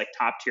famous, like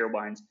top tier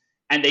ones.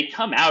 And they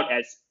come out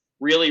as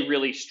really,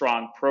 really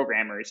strong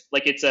programmers.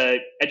 Like it's a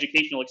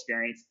educational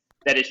experience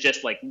that is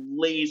just like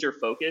laser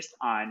focused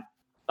on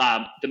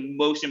the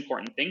most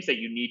important things that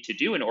you need to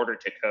do in order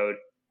to code.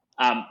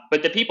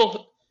 But the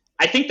people,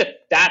 I think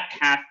that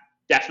path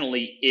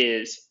definitely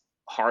is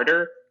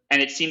harder.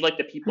 And it seemed like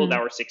the people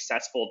that were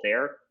successful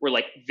there were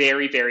like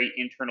very, very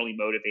internally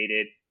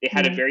motivated. They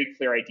had a very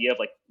clear idea of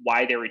like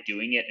why they were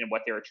doing it and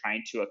what they were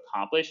trying to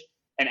accomplish.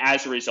 And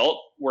as a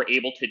result, were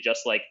able to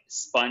just like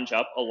sponge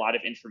up a lot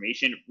of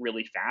information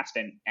really fast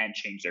and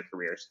change their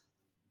careers.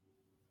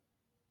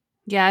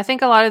 Yeah, I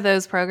think a lot of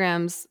those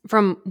programs,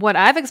 from what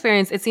I've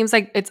experienced, it seems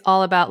like it's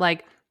all about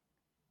like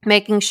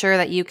making sure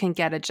that you can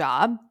get a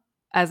job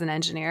as an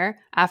engineer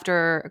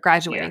after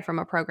graduating from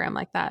a program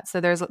like that. So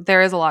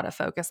there is a lot of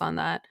focus on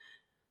that.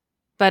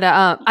 But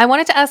I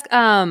wanted to ask,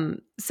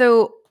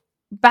 so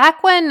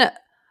back when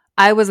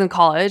I was in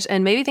college,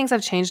 and maybe things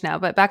have changed now,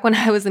 but back when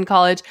I was in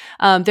college,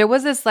 there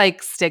was this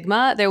like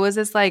stigma, there was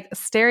this like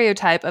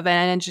stereotype of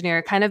an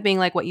engineer kind of being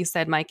like what you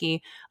said,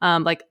 Mikey,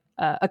 like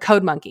a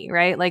code monkey,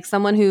 right? Like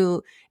someone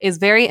who is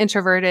very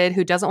introverted,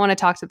 who doesn't want to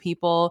talk to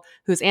people,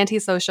 who's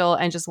antisocial,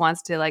 and just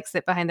wants to like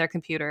sit behind their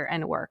computer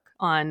and work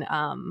on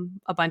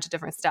a bunch of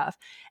different stuff.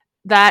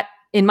 That,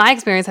 in my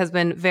experience, has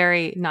been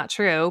very not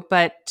true.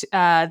 But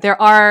there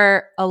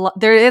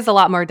is a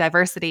lot more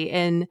diversity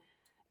in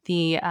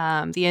the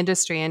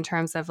industry in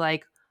terms of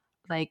like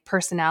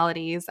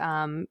personalities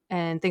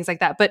and things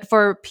like that. But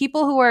for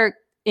people who are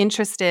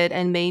interested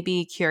and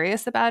maybe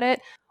curious about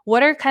it,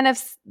 what are kind of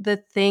the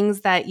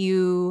things that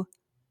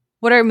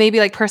what are maybe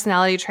like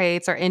personality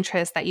traits or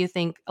interests that you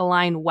think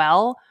align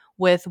well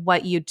with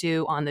what you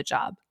do on the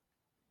job?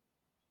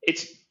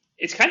 It's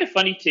kind of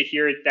funny to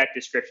hear that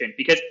description,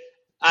 because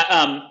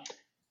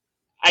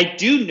I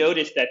do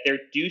notice that there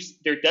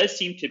does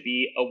seem to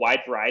be a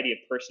wide variety of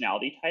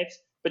personality types,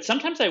 but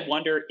sometimes I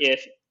wonder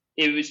if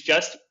it was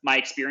just my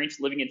experience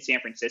living in San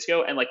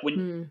Francisco, and like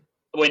when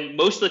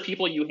most of the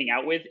people you hang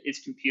out with is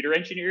computer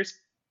engineers,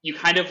 you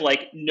kind of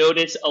like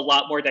notice a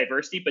lot more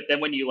diversity. But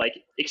then when you like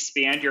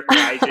expand your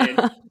horizon, and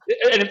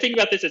I'm thinking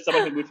about this as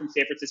someone who moved from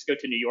San Francisco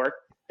to New York,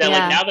 that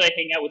like now that I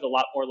hang out with a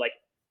lot more like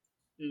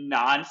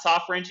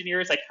non-software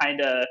engineers, I kind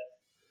of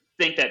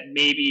think that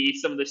maybe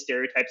some of the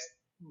stereotypes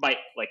might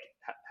like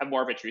have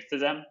more of a truth to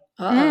them.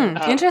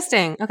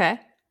 Interesting. Okay.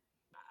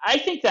 I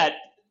think that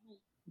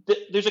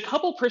there's a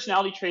couple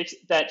personality traits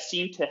that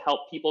seem to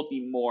help people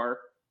be more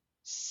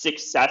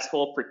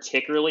successful,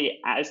 particularly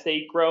as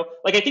they grow.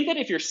 Like, I think that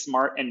if you're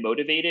smart and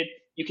motivated,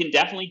 you can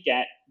definitely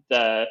get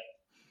the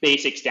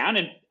basics down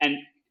and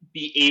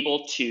be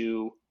able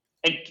to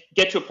and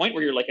get to a point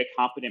where you're like a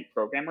competent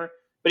programmer.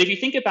 But if you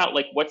think about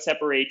like what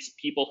separates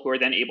people who are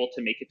then able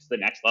to make it to the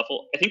next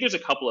level, I think there's a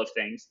couple of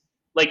things.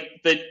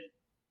 Like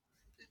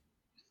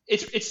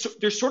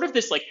there's sort of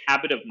this like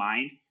habit of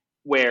mind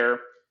where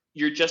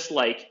you're just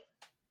like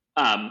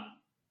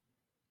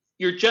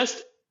you're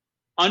just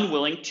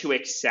unwilling to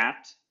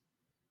accept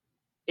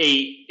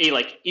a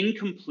like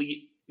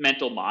incomplete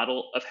mental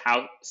model of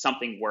how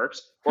something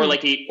works, or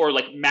like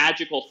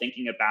magical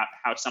thinking about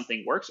how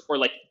something works, or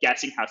like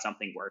guessing how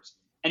something works.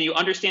 And you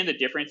understand the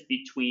difference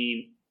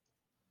between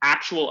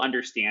actual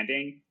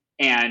understanding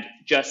and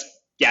just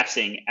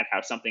guessing at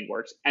how something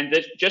works. And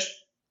this just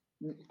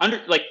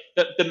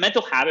the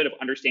mental habit of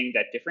understanding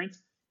that difference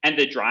and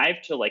the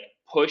drive to like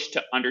push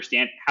to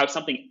understand how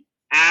something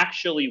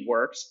actually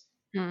works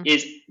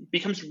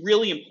becomes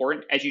really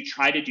important as you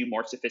try to do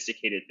more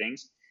sophisticated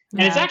things.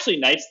 And it's actually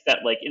nice that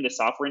like in the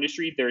software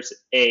industry, there's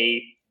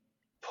a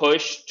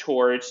push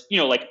towards,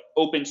 like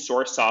open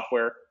source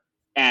software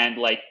and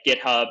like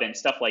GitHub and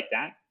stuff like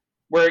that,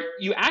 where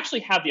you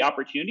actually have the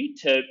opportunity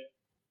to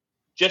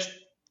just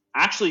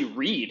actually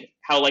read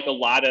how like a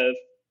lot of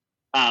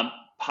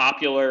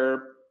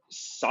popular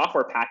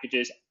software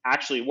packages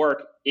actually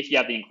work if you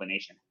have the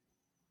inclination.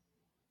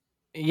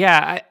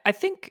 Yeah, I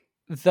think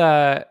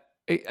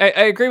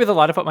I agree with a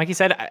lot of what Mikey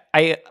said.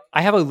 I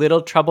have a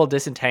little trouble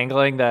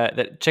disentangling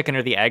the chicken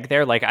or the egg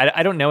there. Like,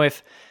 I don't know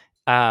if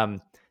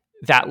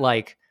that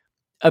like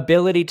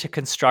ability to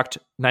construct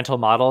mental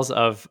models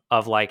of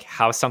like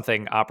how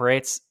something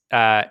operates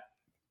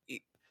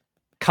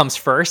comes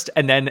first,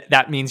 and then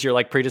that means you're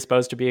like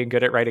predisposed to being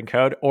good at writing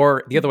code,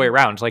 or the other way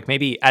around. Like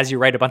maybe as you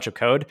write a bunch of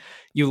code,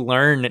 you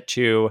learn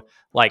to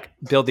like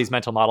build these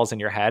mental models in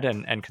your head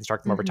and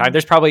construct them over time.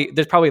 There's probably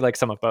like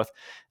some of both.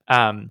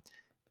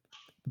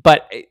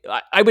 But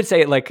I would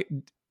say like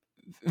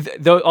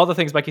all the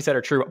things Mikey said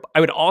are true. I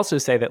would also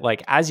say that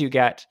like as you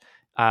get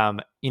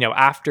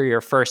after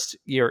your first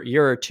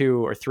year or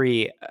two or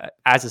three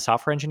as a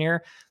software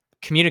engineer,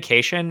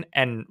 communication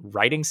and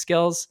writing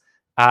skills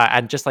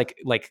and just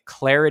like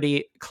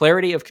clarity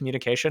of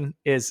communication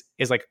is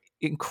like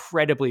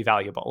incredibly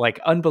valuable, like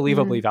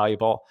unbelievably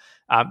valuable.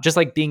 Just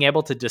like being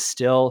able to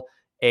distill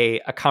a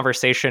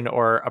conversation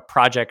or a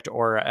project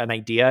or an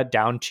idea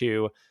down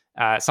to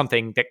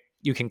something that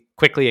you can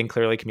quickly and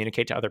clearly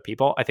communicate to other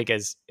people, I think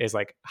is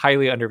like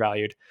highly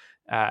undervalued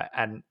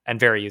and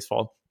very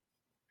useful.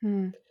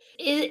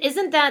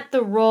 Isn't that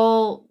the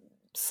role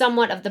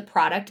somewhat of the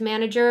product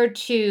manager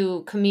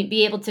to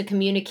be able to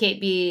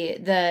communicate, be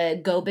the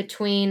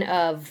go-between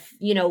of,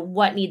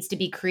 what needs to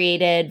be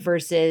created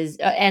versus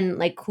and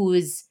like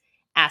who's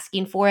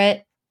asking for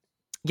it?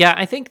 Yeah,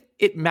 I think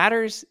it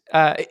matters.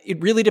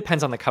 It really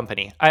depends on the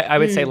company. I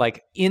would say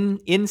like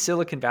in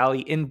Silicon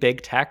Valley, in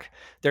big tech,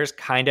 there's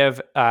kind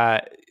of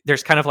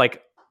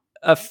like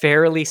a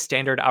fairly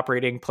standard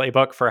operating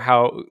playbook for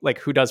how like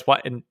who does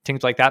what and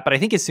things like that. But I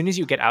think as soon as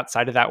you get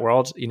outside of that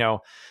world,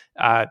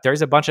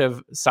 there's a bunch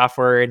of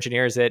software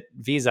engineers at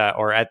Visa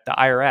or at the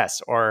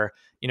IRS or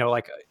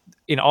like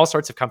in all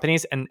sorts of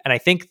companies, and I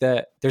think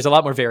that there's a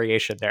lot more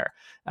variation there.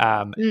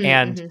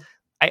 And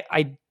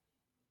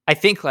I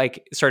think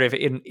like sort of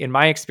in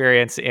my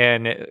experience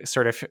in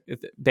sort of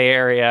Bay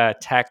Area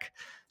tech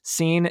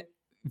scene,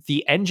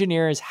 the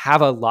engineers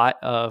have a lot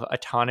of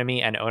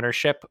autonomy and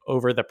ownership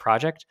over the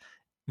project.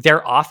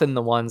 They're often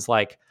the ones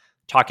like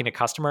talking to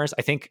customers.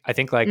 I think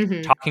like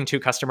talking to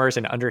customers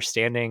and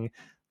understanding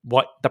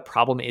what the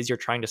problem is you're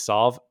trying to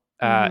solve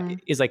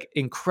is like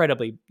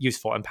incredibly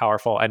useful and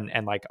powerful.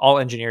 And like all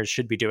engineers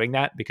should be doing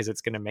that because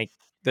it's going to make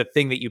the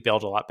thing that you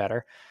build a lot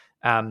better.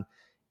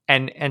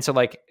 And so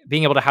like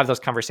being able to have those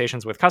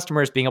conversations with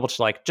customers, being able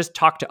to like just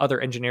talk to other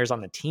engineers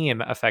on the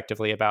team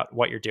effectively about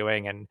what you're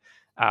doing and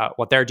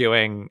what they're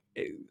doing,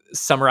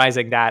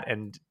 summarizing that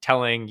and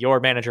telling your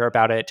manager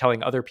about it,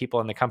 telling other people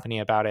in the company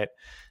about it,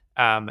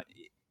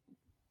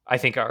 I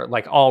think are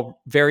like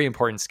all very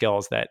important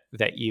skills that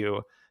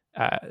you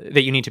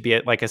need to be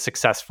like a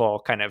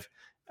successful kind of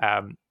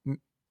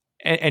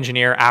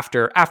engineer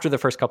after the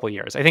first couple of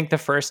years. I think the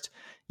first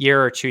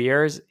year or 2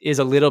 years is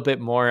a little bit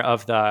more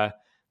of the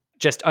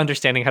just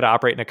understanding how to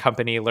operate in a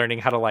company, learning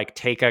how to like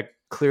take a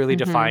clearly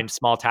defined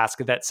small task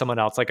that someone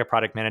else like a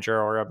product manager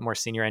or a more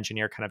senior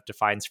engineer kind of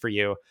defines for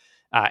you,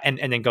 and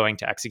then going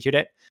to execute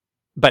it.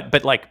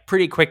 But like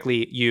pretty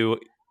quickly,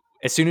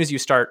 as soon as you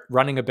start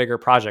running a bigger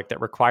project that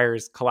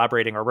requires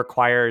collaborating or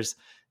requires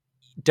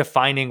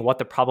defining what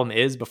the problem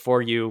is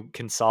before you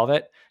can solve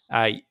it,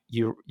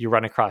 you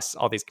run across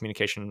all these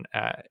communication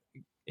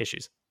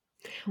issues.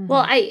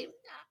 Well,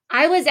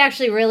 I was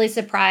actually really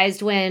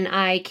surprised when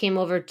I came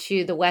over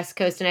to the West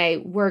Coast and I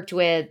worked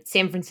with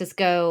San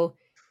Francisco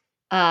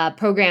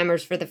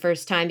programmers for the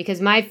first time,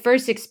 because my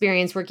first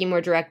experience working more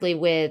directly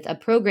with a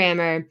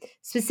programmer,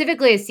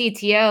 specifically a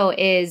CTO,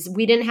 is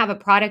we didn't have a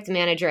product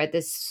manager at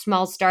this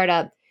small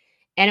startup,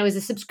 and it was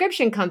a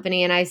subscription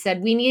company. And I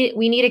said, we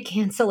need a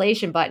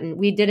cancellation button.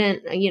 We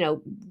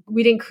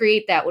didn't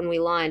create that when we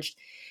launched.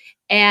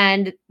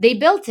 And they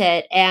built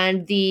it,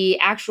 and the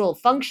actual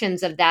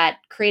functions of that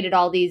created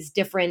all these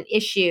different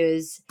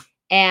issues.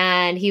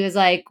 And he was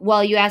like,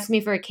 well, you asked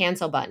me for a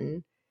cancel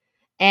button.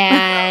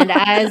 And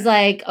I was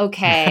like,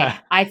 okay,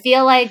 I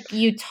feel like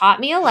you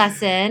taught me a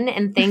lesson,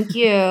 and thank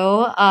you.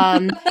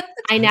 I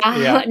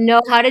now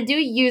know how to do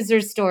user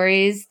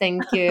stories.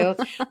 Thank you.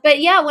 But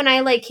yeah, when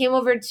I like came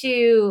over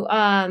to,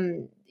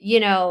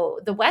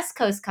 the West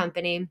Coast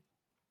company,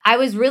 I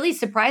was really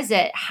surprised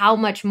at how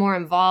much more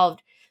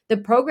involved the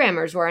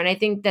programmers were. And I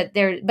think that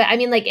but I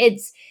mean, like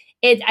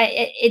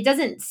it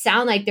doesn't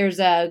sound like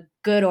there's a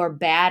good or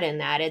bad in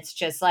that. It's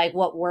just like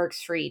what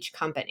works for each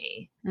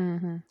company.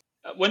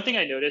 One thing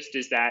I noticed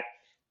is that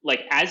like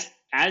as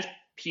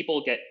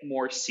people get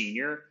more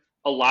senior,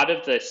 a lot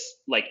of this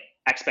like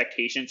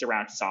expectations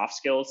around soft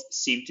skills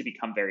seem to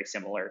become very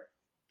similar.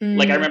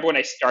 Like I remember when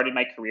I started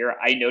my career,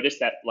 I noticed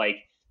that like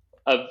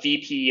a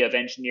VP of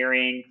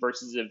engineering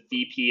versus a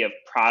VP of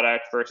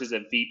product versus a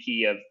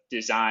VP of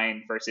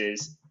design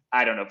versus,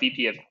 I don't know,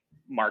 VP of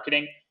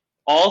marketing,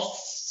 all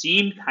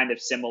seemed kind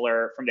of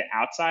similar from the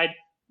outside,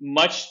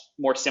 much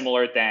more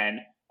similar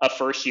than a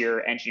first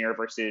year engineer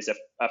versus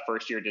a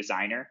first year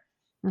designer.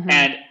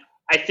 And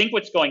I think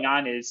what's going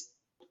on is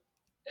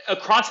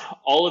across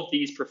all of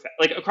these,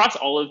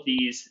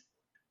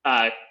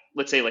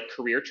 let's say like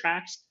career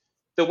tracks,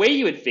 the way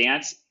you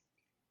advance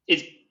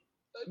is,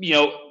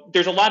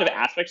 there's a lot of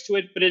aspects to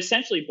it, but it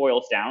essentially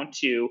boils down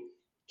to,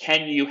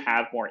 can you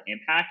have more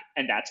impact?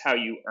 And that's how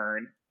you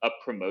earn a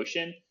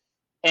promotion.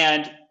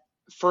 And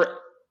for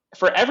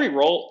every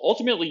role,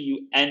 ultimately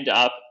you end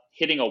up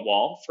hitting a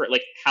wall for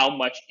like how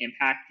much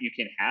impact you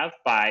can have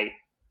by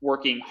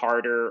working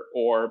harder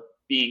or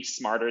being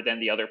smarter than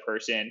the other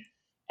person.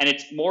 And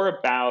it's more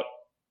about,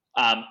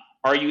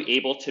 are you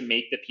able to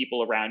make the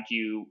people around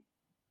you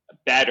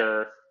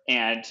better?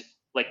 And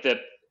like the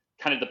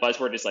kind of the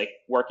buzzword is like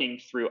working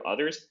through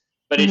others,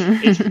 but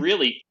it's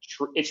really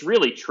it's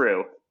really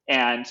true.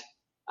 And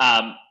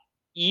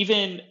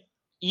even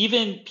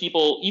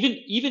people,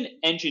 even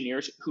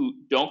engineers who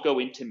don't go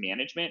into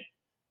management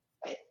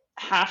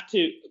have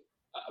to,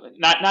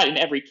 not in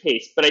every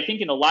case, but I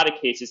think in a lot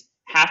of cases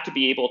have to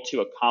be able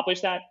to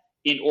accomplish that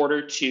in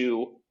order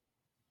to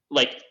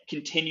like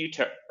continue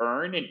to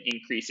earn an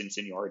increase in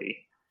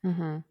seniority.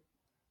 Mm-hmm.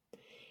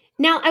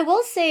 Now, I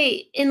will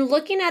say, in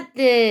looking at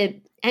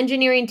the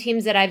engineering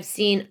teams that I've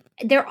seen,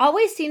 there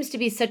always seems to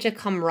be such a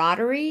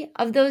camaraderie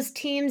of those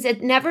teams.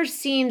 It never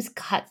seems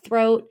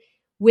cutthroat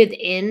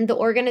within the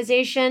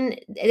organization.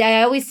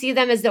 I always see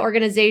them as the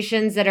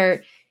organizations that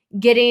are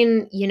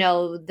getting, we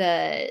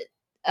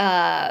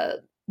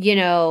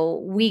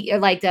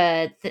like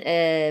the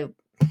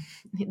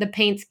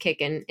paint's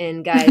kicking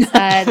in, guys.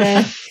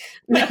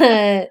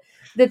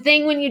 The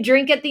thing when you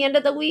drink at the end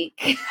of the week.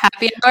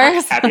 Happy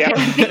hours. Happy hours.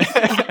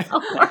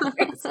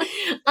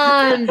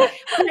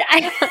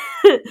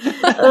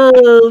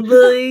 Oh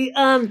boy.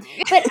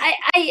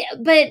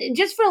 But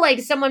just for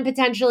like someone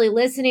potentially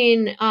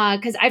listening,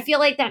 because I feel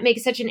like that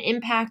makes such an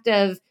impact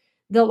of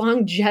the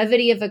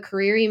longevity of a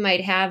career you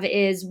might have,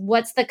 is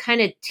what's the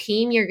kind of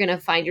team you're going to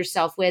find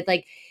yourself with?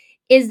 Like,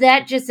 is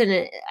that just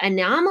an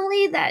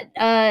anomaly that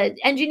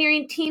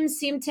engineering teams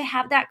seem to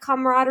have that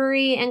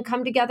camaraderie and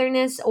come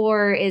togetherness,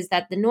 or is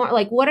that the norm?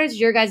 Like, what is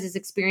your guys'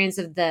 experience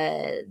of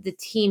the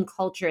team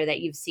culture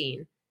that you've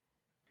seen?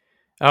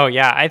 Oh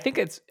yeah, I think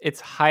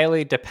it's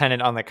highly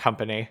dependent on the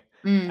company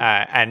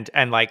and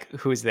like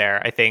who's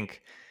there. I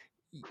think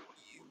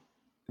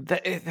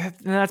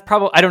that's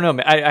probably, I don't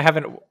know. I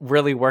haven't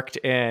really worked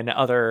in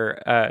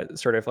other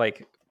sort of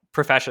like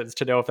professions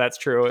to know if that's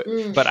true,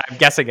 but I'm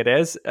guessing it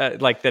is.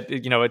 Like that,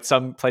 at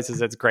some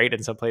places it's great,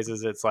 in some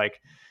places it's like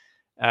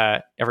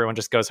everyone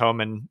just goes home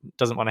and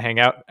doesn't want to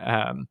hang out.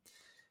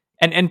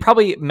 And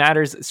probably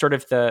matters sort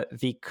of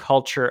the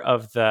culture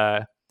of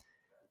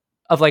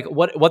like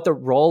what the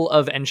role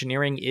of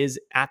engineering is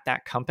at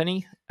that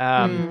company.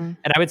 And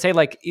I would say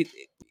like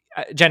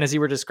Jen, as you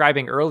were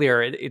describing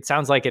earlier, it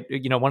sounds like it.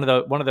 One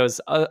of those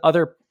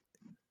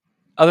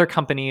other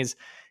companies,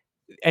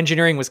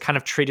 engineering was kind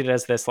of treated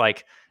as this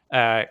like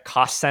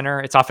cost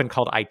center. It's often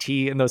called IT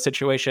in those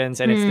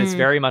situations, and it's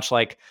very much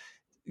like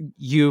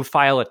you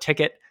file a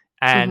ticket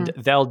and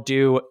they'll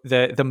do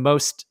the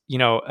most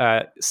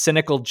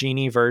cynical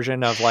genie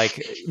version of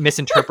like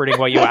misinterpreting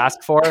what you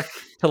ask for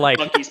to like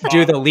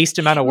do the least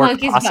amount of work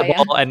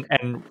possible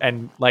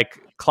and like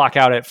clock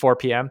out at 4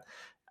 p.m.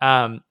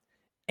 But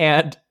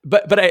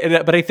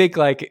I think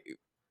like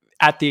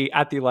at the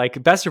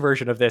like best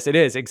version of this, it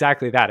is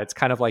exactly that. It's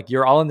kind of like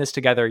you're all in this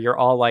together. You're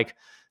all like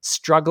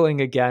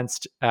struggling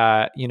against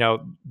the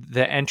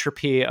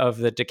entropy of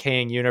the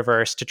decaying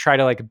universe to try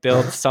to like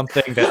build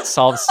something that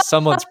solves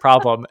someone's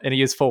problem in a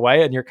useful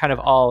way, and you're kind of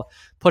all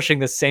pushing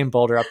the same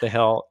boulder up the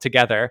hill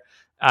together,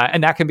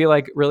 and that can be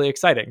like really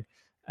exciting.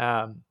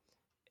 And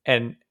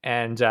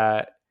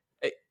I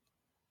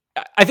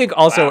think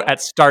also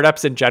at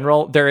startups in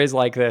general, there is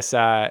like this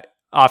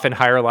often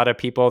hire a lot of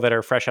people that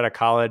are fresh out of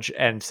college,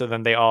 and so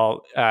then they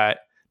all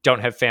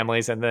don't have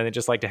families, and then they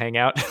just like to hang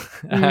out.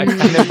 I've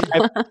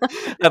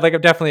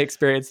definitely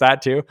experienced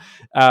that too.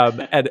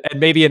 And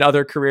maybe in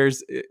other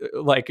careers,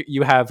 like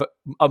you have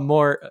a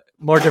more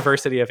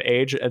diversity of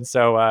age, and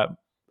so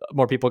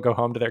more people go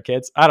home to their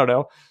kids. I don't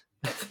know,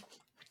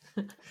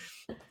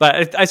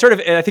 but I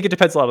think it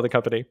depends a lot on the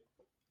company.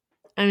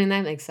 I mean,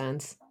 that makes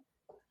sense.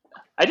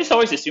 I just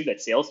always assume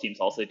that sales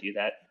teams also do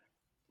that.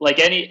 Like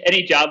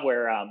any job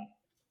where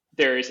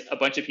there's a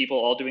bunch of people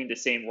all doing the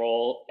same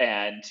role,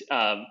 and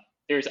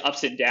there's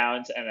ups and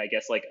downs, and I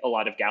guess like a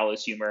lot of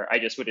gallows humor. I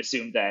just would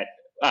assume that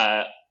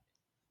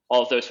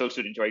all of those folks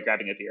would enjoy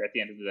grabbing a beer at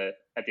the end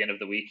of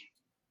the week.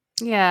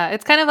 Yeah,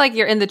 it's kind of like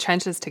you're in the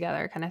trenches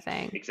together, kind of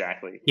thing.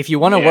 Exactly. If you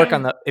want to work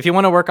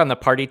on the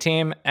party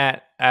team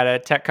at a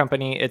tech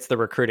company, it's the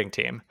recruiting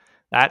team.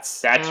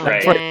 That's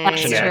right.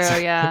 That's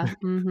true. Yeah.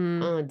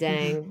 Mm-hmm. Oh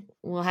dang,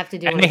 we'll have to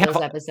do one of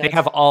those episodes. They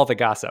have all the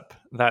gossip.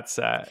 That's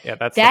true.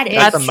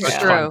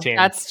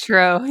 That's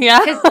true. Yeah.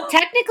 Because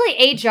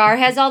technically HR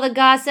has all the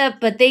gossip,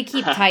 but they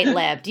keep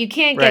tight-lipped. You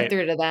can't get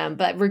through to them.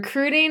 But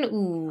recruiting,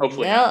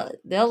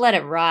 they'll let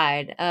it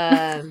ride.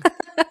 Well,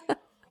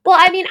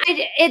 I mean,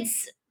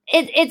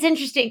 it's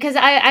interesting because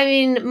I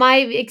mean, my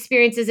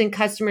experience is in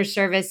customer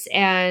service,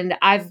 and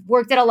I've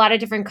worked at a lot of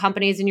different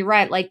companies, and you're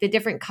right, like the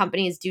different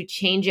companies do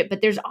change it,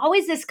 but there's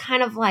always this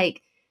kind of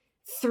like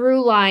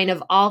through line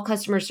of all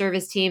customer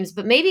service teams,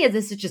 but maybe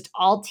this is just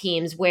all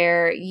teams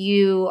where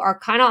you are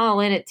kind of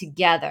all in it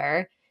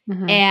together.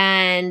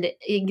 And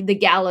the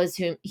gallows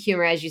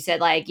humor, as you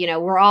said, like,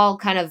 we're all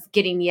kind of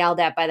getting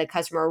yelled at by the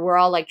customer. We're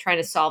all like trying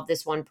to solve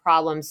this one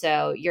problem.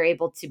 So you're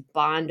able to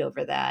bond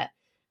over that.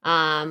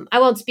 I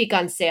won't speak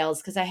on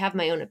sales because I have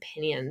my own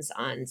opinions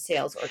on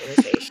sales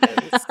organizations.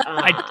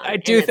 I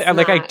do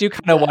I do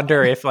kind of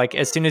wonder if like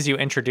as soon as you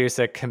introduce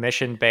a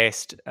commission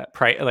based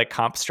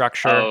comp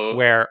structure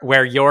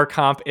where your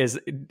comp is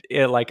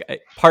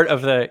part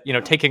of the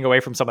taking away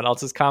from someone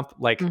else's comp,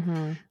 like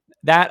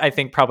that I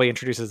think probably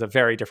introduces a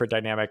very different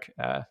dynamic.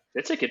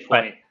 That's a good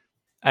point.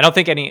 I don't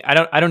think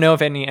I don't know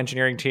of any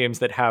engineering teams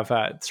that have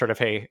sort of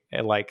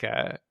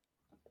that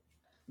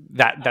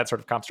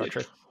sort of comp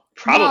structure.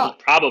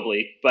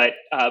 Probably, but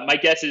my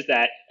guess is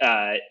that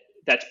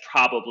that's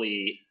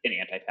probably an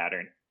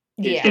anti-pattern.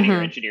 Is getting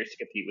your engineers to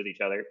compete with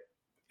each other.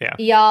 Yeah,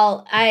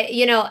 y'all,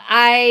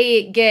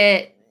 I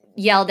get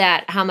yelled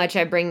at how much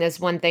I bring this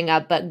one thing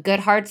up, but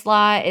Goodhart's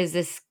law is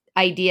this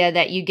idea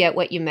that you get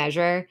what you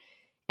measure.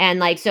 And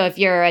like, so if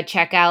you're a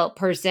checkout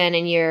person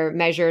and you're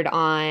measured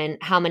on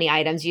how many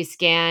items you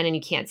scan and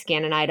you can't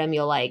scan an item,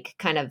 you'll like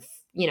kind of,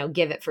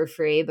 give it for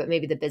free, but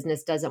maybe the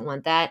business doesn't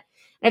want that.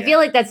 And I feel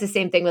like that's the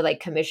same thing with like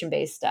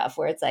commission-based stuff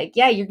where it's like,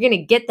 yeah, you're going to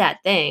get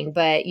that thing,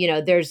 but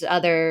there's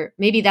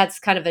maybe that's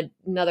kind of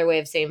another way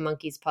of saying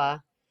monkey's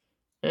paw.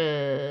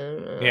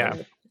 Yeah.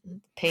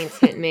 Paint's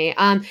hitting me.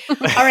 All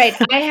right.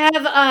 I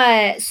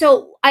have,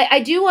 so I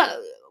do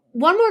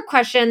one more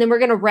question, then we're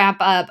going to wrap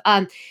up.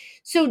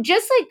 So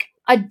just like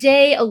a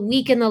day, a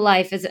week in the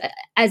life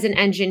as an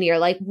engineer,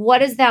 like what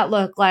does that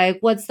look like?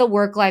 What's the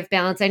work-life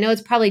balance? I know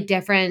it's probably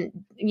different,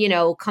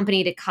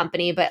 company to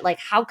company, but like,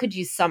 how could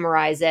you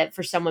summarize it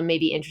for someone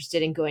maybe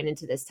interested in going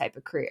into this type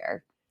of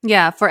career?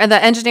 Yeah. For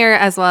the engineer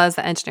as well as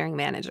the engineering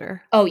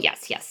manager. Oh,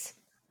 yes.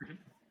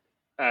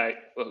 Well,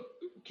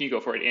 can you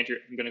go for it, Andrew?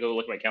 I'm going to go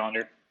look at my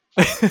calendar.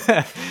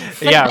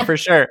 Yeah, for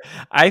sure.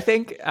 I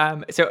think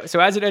so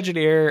as an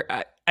engineer,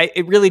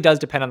 it really does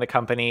depend on the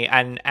company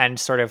and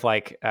sort of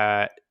like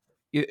the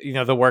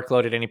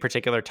workload at any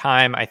particular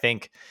time. I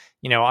think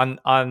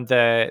on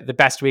the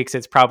best weeks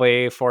it's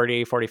probably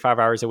 40-45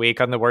 hours a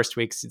week. On the worst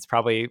weeks it's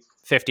probably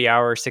 50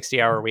 hour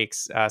 60-hour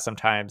weeks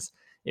sometimes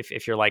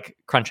if you're like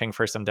crunching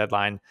for some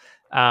deadline.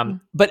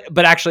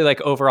 But actually,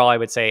 like overall I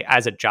would say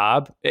as a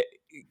job,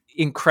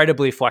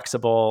 incredibly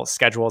flexible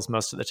schedules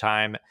most of the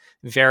time.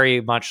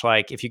 Very much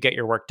like if you get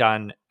your work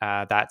done,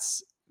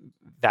 that's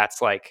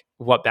like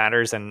what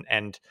matters.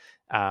 And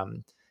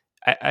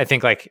I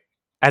think like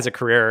as a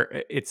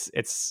career,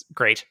 it's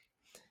great.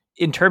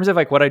 In terms of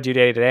like what I do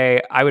day to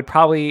day, I would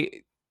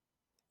probably,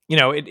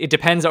 it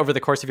depends over the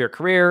course of your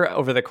career,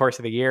 over the course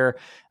of the year.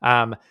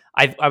 I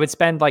would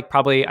spend like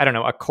probably, I don't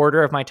know, a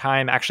quarter of my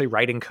time actually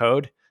writing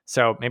code.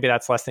 So maybe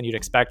that's less than you'd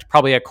expect.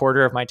 Probably a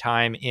quarter of my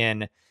time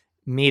in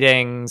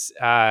meetings,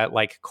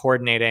 like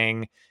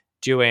coordinating,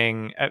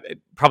 doing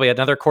probably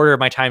another quarter of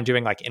my time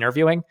doing like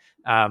interviewing.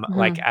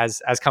 Like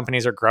as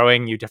companies are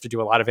growing, you have to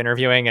do a lot of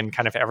interviewing, and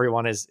kind of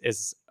everyone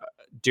is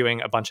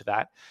doing a bunch of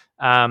that.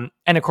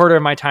 And a quarter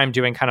of my time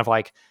doing kind of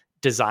like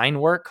design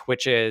work,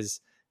 which is,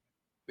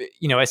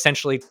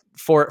 essentially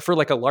for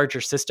like a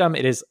larger system,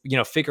 it is,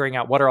 figuring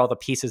out what are all the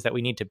pieces that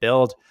we need to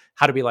build.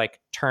 How do we like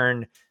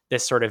turn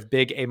this sort of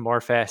big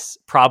amorphous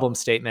problem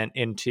statement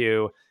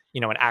into,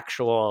 an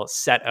actual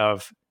set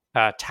of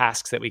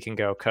tasks that we can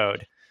go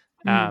code.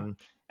 And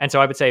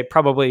so I would say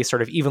probably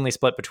sort of evenly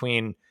split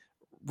between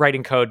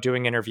writing code,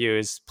 doing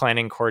interviews,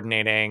 planning,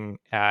 coordinating,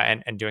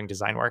 and doing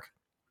design work.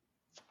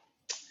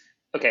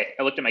 Okay,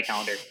 I looked at my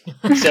calendar.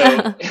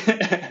 So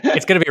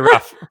it's going to be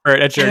rough for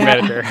an engineering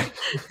manager.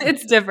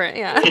 It's different,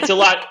 yeah. It's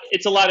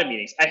a lot of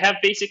meetings. I have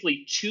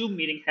basically 2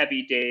 meeting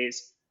heavy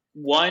days,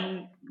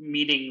 1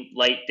 meeting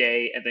light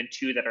day, and then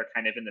 2 that are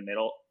kind of in the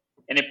middle.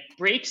 And it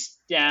breaks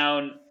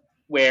down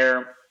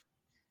where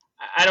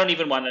I don't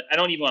even want to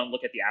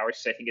look at the hours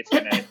because I think it's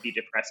going to be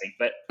depressing.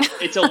 But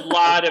it's a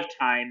lot of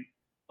time.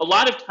 A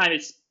lot of time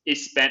is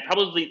spent.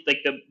 Probably like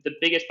the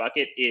biggest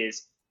bucket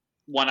is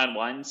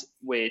one-on-ones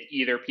with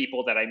either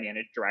people that I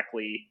manage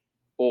directly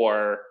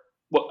or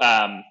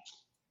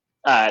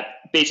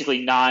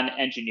basically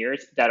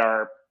non-engineers that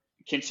are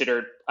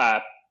considered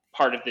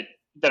part of the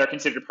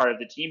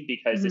team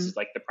because this is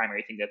like the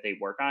primary thing that they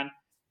work on.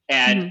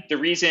 And the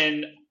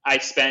reason I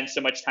spend so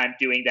much time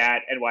doing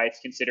that and why it's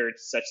considered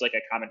such like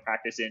a common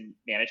practice in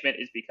management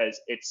is because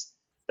it's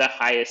the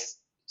highest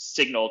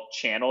signal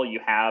channel you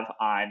have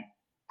on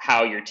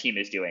how your team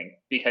is doing.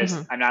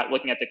 Because I'm not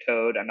looking at the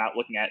code, I'm not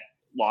looking at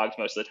logs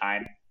most of the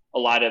time. A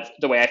lot of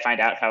the way I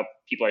find out how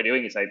people are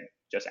doing is I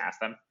just ask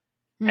them.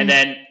 And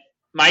then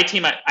my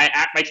team,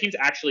 my team's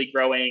actually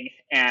growing,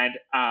 and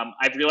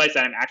I've realized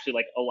that I'm actually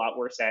like a lot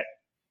worse at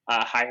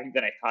hiring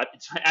than I thought.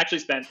 So I actually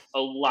spent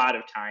a lot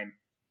of time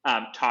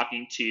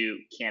talking to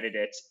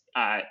candidates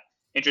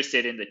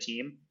interested in the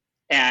team,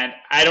 and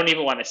I don't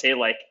even want to say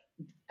like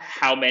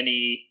how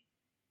many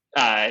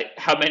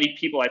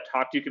people I've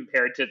talked to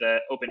compared to the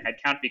open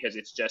headcount because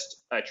it's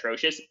just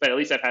atrocious. But at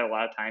least I've had a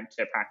lot of time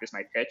to practice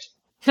my pitch.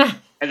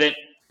 And then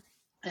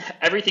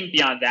everything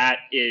beyond that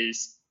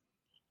is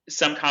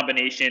some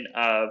combination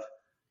of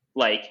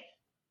like,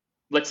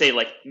 let's say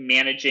like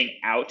managing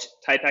out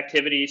type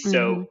activities.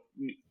 So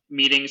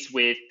meetings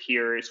with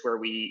peers where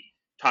we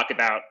talk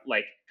about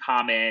like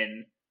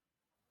common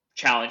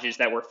challenges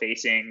that we're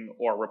facing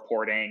or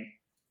reporting.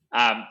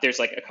 There's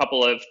like a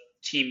couple of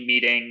team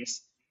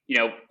meetings.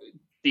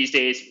 These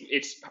days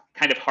it's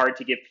kind of hard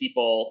to give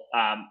people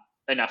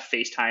enough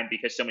FaceTime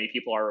because so many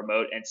people are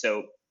remote. And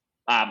so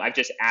I've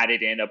just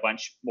added in a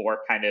bunch more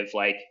kind of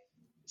like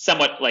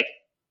somewhat like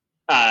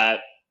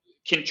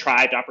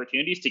contrived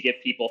opportunities to give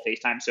people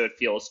FaceTime so it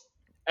feels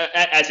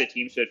as a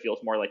team, so it feels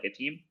more like a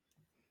team.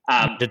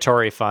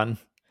 Mandatory fun.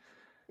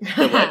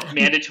 The what?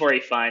 Mandatory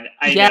fun.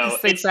 I know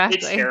exactly.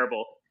 It's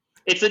terrible.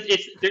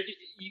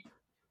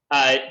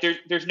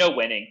 There's no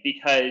winning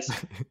because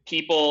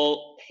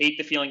people hate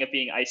the feeling of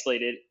being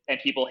isolated and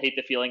people hate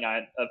the feeling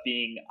of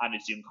being on a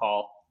Zoom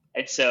call.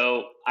 And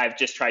so I've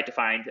just tried to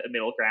find a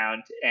middle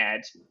ground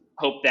and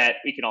hope that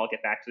we can all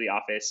get back to the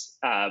office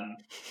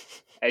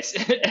as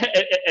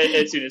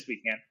soon as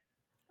we can.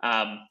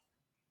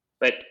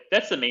 But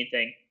that's the main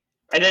thing.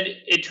 And then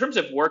in terms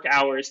of work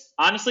hours,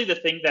 honestly, the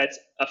thing that's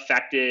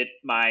affected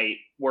my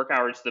work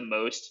hours the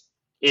most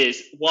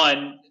is,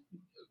 one,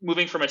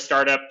 moving from a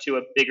startup to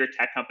a bigger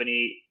tech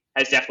company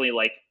has definitely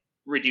like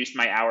reduced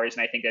my hours.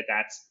 And I think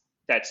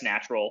that's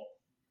natural.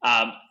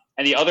 And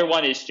the other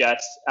one is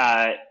just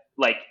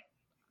like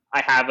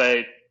I have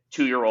a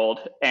 2-year-old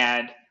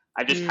and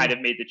I've just kind of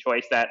made the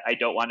choice that I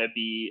don't want to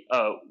be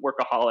a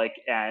workaholic.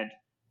 And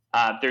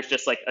there's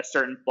just like a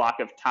certain block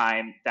of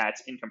time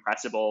that's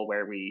incompressible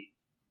where we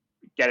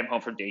get him home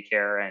from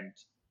daycare and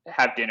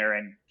have dinner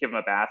and give him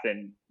a bath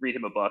and read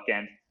him a book.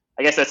 And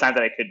I guess that's time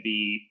that I could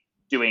be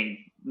doing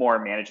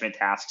more management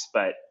tasks,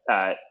 but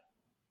I'd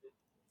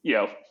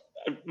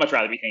much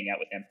rather be hanging out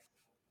with him.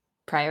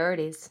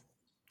 Priorities.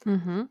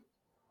 Mm-hmm.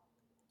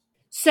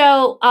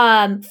 So,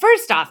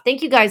 first off,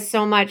 thank you guys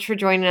so much for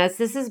joining us.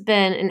 This has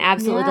been an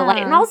absolute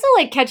delight. And also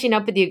like catching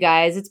up with you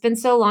guys. It's been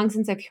so long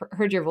since I've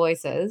heard your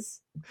voices.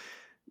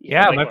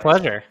 Yeah, my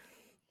pleasure.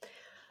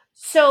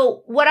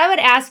 So what I would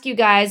ask you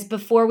guys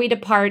before we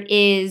depart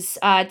is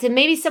to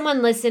maybe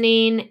someone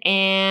listening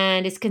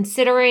and is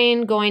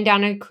considering going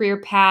down a career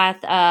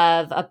path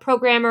of a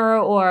programmer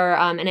or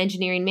an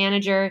engineering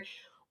manager,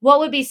 what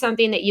would be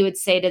something that you would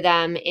say to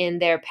them in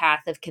their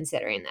path of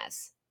considering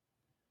this?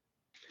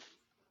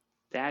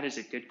 That is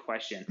a good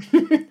question.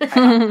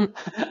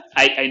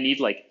 I need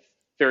like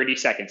 30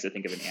 seconds to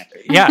think of an answer.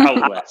 Yeah,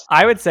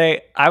 I would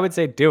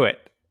say do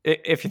it.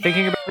 If you're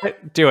thinking about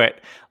it, do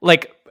it.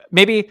 Like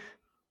maybe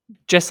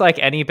just like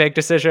any big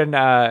decision,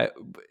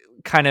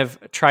 kind of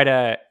try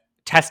to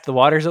test the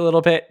waters a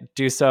little bit,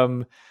 do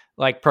some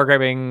like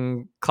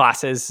programming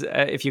classes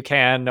if you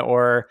can,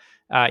 or,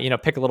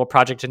 pick a little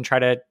project and try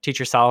to teach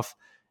yourself.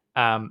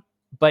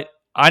 But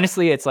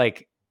honestly, it's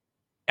like,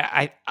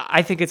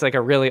 I think it's like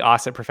a really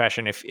awesome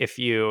profession if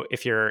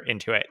you're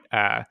into it.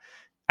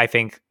 I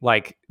think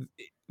like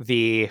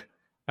we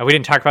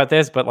didn't talk about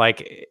this, but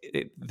like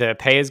the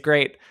pay is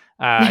great.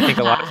 I think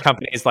a lot of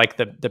companies like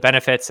the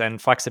benefits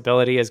and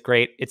flexibility is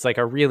great. It's like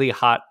a really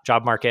hot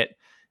job market.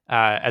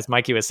 As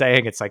Mikey was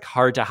saying, it's like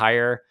hard to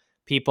hire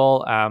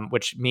people,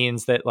 which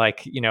means that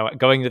like,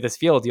 going to this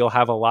field, you'll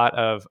have a lot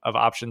of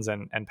options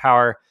and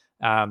power.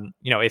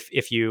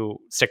 If you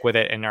stick with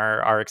it and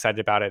are excited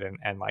about it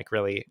and like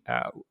really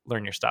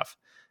learn your stuff.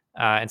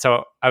 And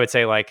so I would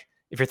say like,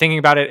 if you're thinking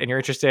about it and you're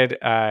interested,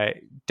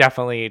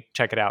 definitely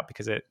check it out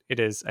because it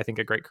is, I think,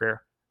 a great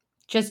career.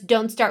 Just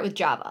don't start with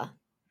Java.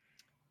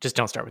 Just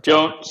don't start with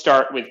Java. Don't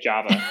start with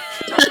Java.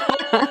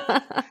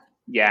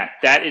 Yeah,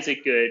 that's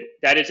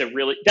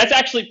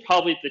actually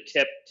probably the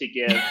tip to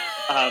give.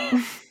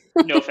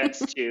 No offense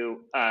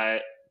to,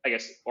 I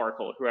guess,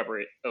 Oracle,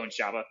 whoever owns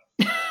Java.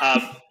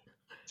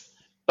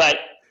 But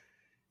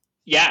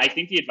yeah, I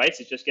think the advice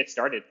is just get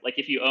started. Like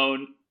if you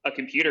own a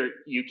computer,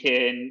 you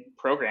can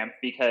program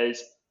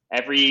because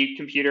every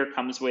computer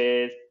comes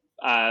with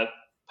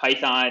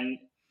Python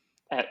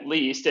at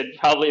least, and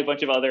probably a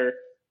bunch of other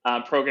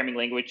programming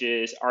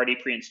languages already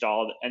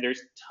pre-installed. And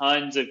there's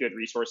tons of good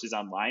resources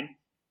online.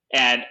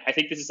 And I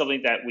think this is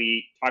something that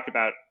we talked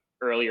about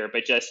earlier,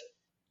 but just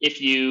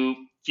if you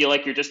feel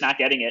like you're just not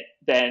getting it,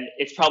 then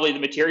it's probably the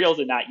materials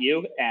and not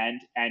you, and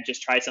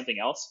just try something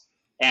else.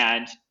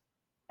 And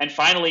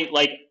finally,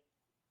 like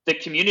the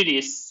community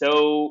is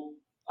so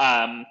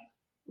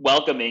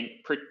welcoming,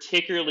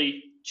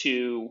 particularly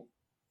to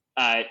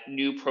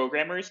new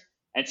programmers.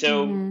 And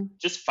so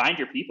just find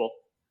your people.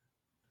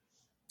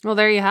 Well,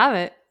 there you have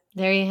it.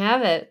 There you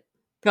have it.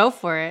 Go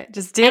for it.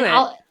 Just do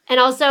it. And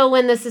also,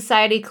 when the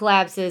society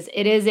collapses,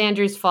 it is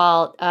Andrew's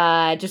fault.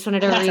 Just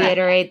wanted to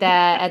reiterate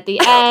that at the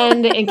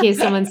end, in case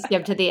someone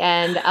skipped to the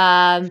end.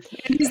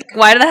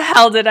 Why the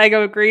hell did I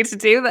go agree to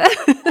do this?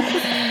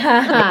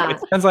 It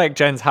sounds like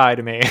Jen's high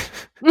to me.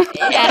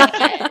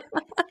 Yeah.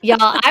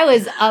 Y'all, I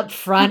was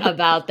upfront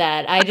about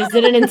that. I just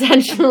didn't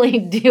intentionally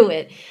do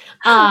it.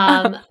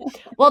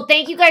 Well,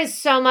 thank you guys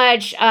so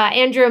much,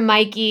 Andrew and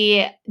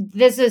Mikey.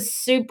 This is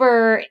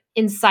super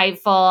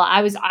insightful.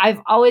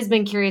 I've always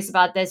been curious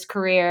about this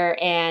career,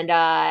 and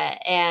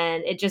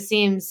it just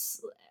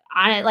seems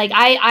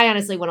I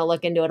honestly want to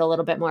look into it a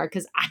little bit more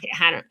because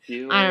I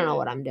don't know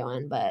what I'm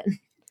doing, but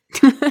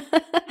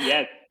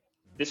yeah,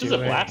 This was a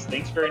blast.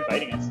 Thanks for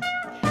inviting us.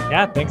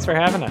 Yeah, thanks for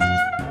having us.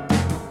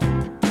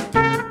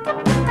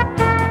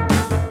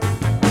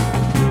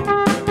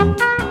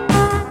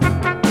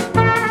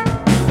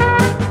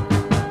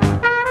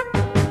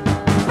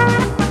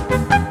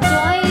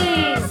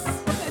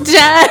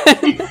 Jen.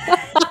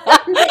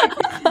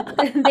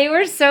 They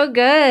were so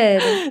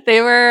good.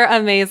 They were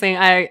amazing.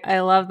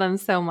 I love them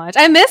so much.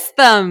 I miss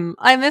them.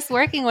 I miss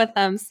working with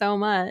them so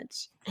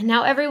much. And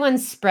now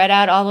everyone's spread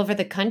out all over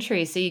the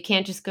country, so you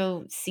can't just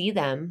go see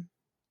them.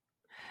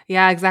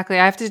 Yeah, exactly.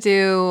 I have to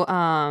do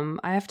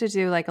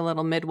like a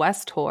little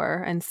Midwest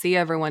tour and see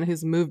everyone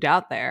who's moved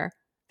out there.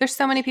 There's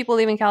so many people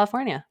leaving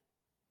California.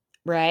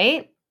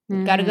 Right?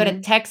 Mm-hmm. Got to go to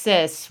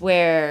Texas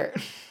where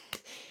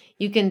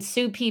you can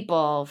sue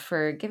people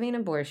for giving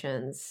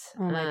abortions.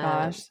 Oh my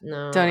gosh.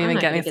 No. Don't even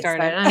get me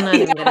started. I'm not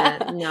even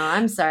gonna. No,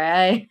 I'm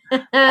sorry.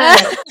 But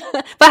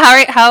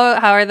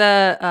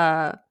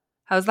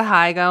how's the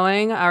high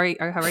going? How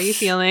are you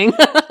feeling?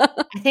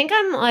 I think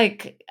I'm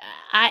like,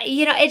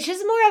 it's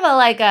just more of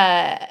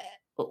a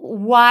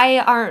why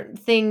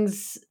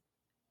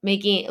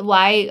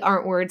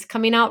aren't words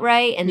coming out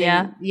right? And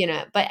then,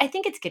 but I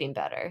think it's getting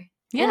better.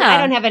 Yeah. And I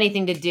don't have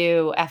anything to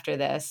do after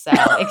this, so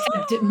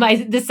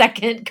except the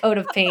second coat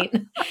of paint.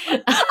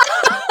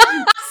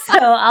 So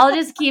I'll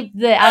keep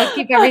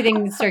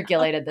everything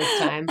circulated this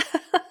time.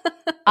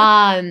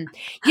 I've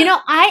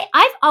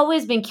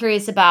always been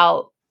curious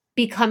about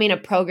becoming a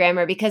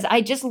programmer because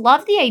I just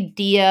love the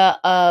idea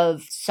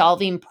of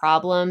solving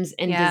problems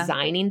and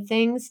designing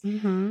things.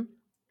 Mm-hmm.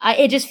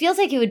 It just feels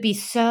like it would be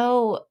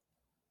so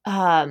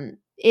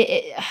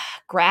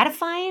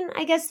gratifying,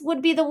 I guess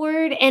would be the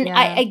word. And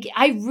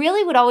I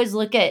really would always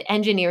look at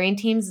engineering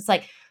teams. It's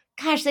like,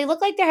 gosh, they look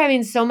like they're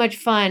having so much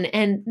fun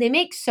and they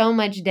make so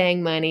much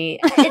dang money.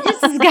 It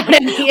just has got to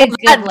be a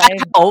good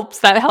life.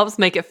 That helps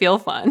make it feel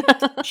fun.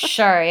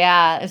 Sure.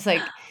 Yeah. It's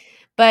like,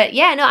 but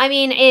yeah, no, I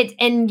mean,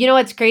 and you know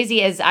what's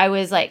crazy is I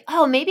was like,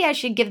 oh, maybe I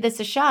should give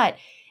this a shot.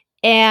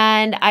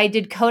 And I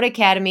did Code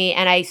Academy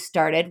and I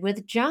started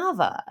with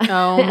Java.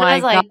 Oh my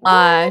gosh. Like,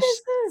 what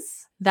is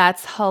this?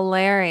 That's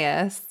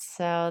hilarious.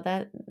 So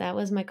that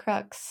was my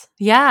crux.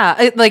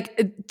 Yeah.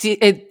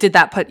 Did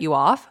that put you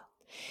off?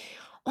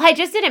 Well, I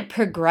just didn't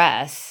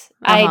progress.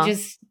 I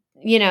just,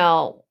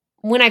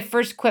 when I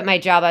first quit my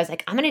job, I was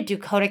like, I'm going to do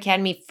Code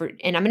Academy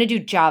and I'm going to do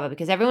Java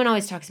because everyone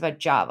always talks about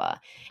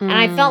Java. And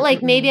I felt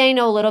like maybe I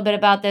know a little bit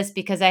about this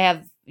because I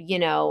have,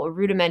 a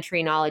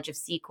rudimentary knowledge of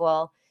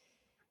SQL.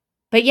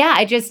 But yeah,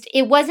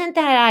 it wasn't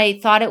that I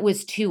thought it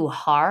was too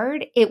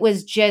hard. It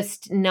was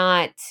just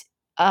not,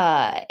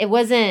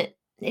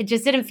 it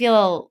just didn't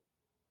feel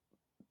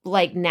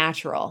like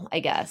natural, I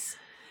guess.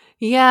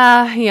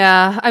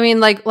 Yeah. I mean,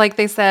 like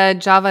they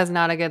said, Java is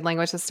not a good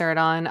language to start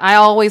on. I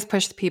always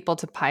pushed people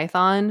to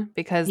Python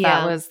because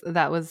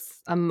that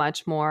was a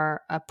much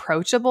more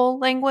approachable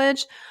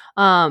language.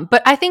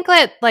 But I think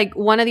that like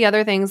one of the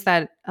other things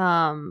that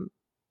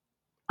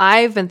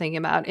I've been thinking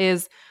about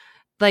is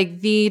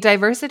like the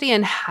diversity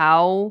in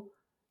how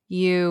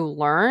you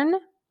learn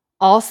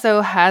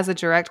also has a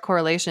direct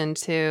correlation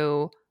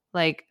to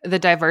like the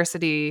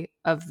diversity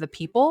of the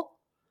people.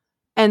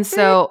 And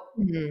so,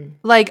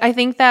 like, I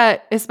think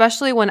that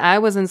especially when I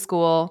was in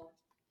school,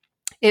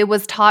 it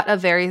was taught a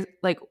very,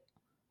 like,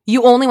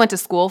 you only went to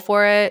school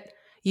for it.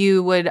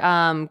 You would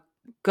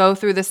go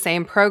through the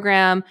same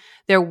program.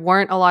 There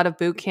weren't a lot of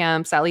boot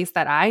camps, at least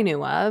that I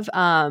knew of.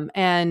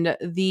 And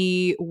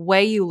the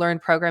way you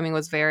learned programming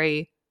was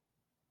very,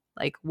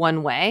 like,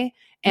 one way.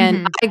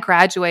 And I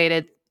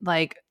graduated,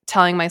 like,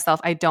 telling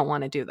myself, I don't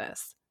want to do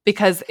this.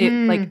 Because it,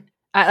 like,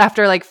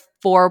 after, like,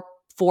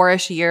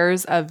 four-ish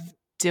years of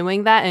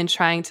doing that and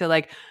trying to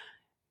like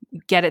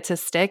get it to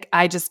stick,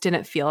 I just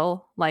didn't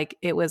feel like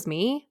it was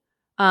me.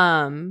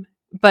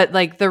 But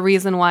like the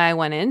reason why I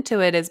went into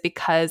it is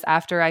because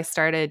after I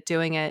started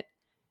doing it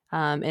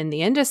in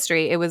the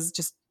industry, it was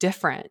just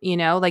different,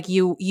 like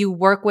you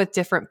work with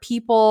different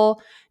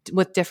people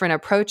with different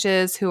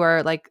approaches who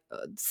are like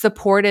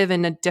supportive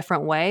in a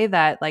different way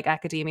that like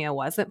academia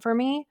wasn't for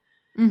me.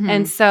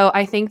 And so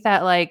I think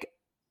that like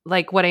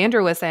what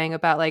Andrew was saying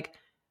about like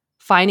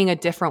finding a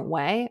different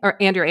way, or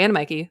Andrew and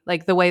Mikey,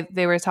 like the way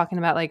they were talking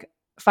about like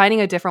finding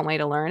a different way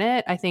to learn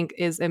it, I think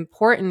is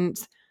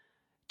important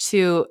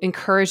to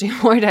encouraging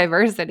more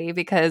diversity,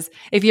 because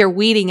if you're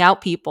weeding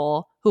out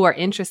people who are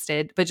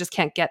interested but just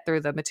can't get through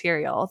the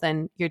material,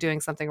 then you're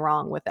doing something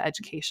wrong with the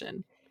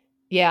education.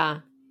 Yeah.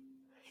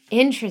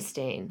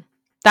 Interesting.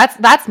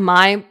 That's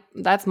my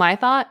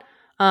thought.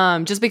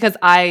 Just because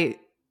I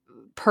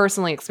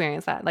personally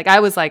experienced that. Like I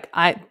was like,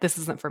 this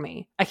isn't for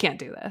me. I can't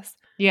do this.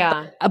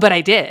 Yeah. But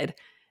I did.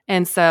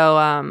 And so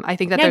I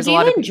think that now, there's a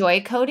lot of... Do you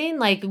enjoy coding?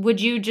 Like,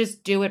 would you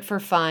just do it for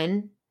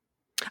fun?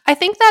 I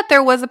think that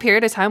there was a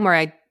period of time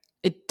where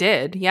it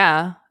did.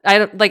 Yeah.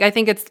 I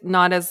think it's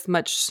not as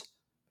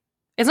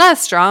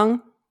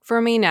strong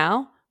for me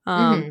now.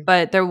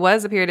 But there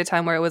was a period of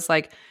time where it was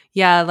like,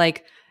 yeah,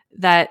 like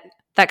that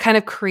kind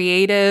of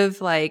creative,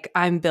 like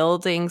I'm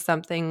building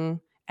something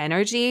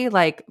energy,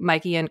 like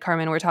Mikey and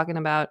Carmen were talking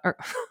about, or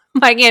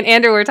Mikey and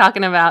Andrew were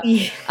talking about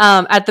Yeah.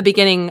 at the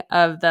beginning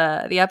of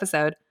the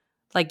episode.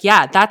 Like,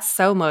 yeah, that's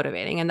so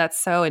motivating and that's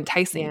so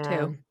enticing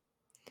too.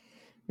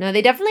 No,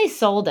 they definitely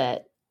sold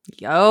it.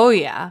 Oh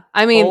yeah.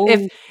 I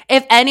mean,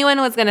 if anyone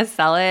was gonna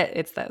sell it,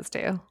 it's those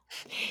two.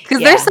 Because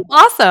they're so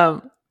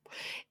awesome.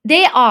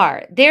 They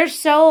are.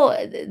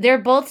 They're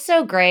both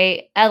so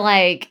great at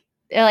like,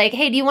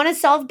 hey, do you want to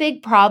solve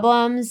big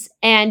problems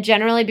and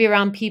generally be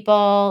around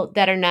people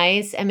that are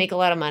nice and make a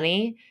lot of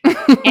money?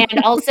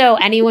 And also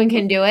anyone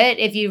can do it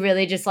if you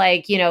really just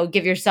like,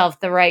 give yourself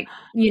the right,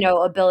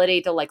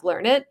 ability to like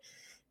learn it,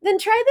 then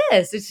try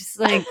this. It's just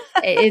like,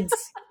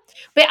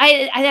 but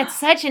I that's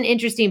such an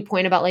interesting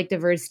point about like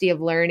diversity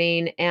of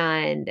learning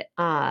and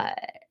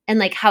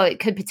like how it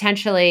could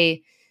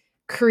potentially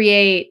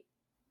create,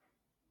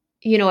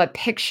 a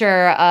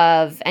picture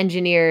of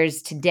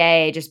engineers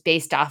today just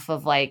based off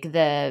of like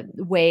the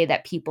way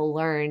that people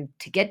learn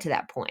to get to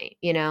that point,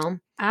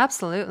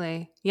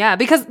 Absolutely. Yeah,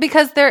 because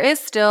there is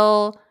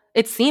still,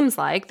 it seems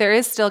like there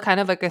is still kind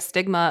of like a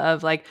stigma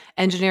of like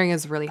engineering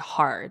is really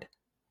hard,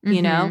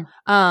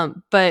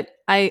 but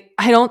I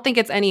don't think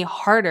it's any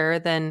harder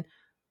than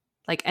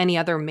like any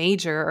other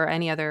major or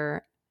any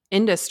other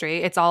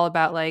industry. It's all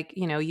about like,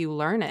 you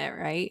learn it,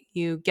 right?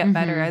 You get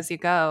better as you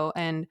go.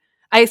 And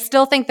I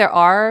still think there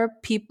are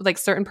people like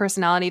certain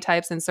personality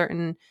types and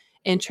certain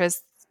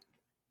interests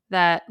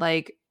that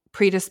like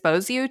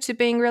predispose you to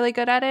being really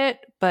good at it,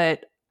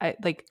 but I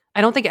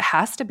don't think it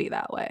has to be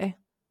that way.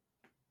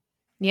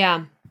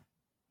 Yeah.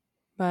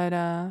 But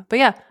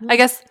yeah, I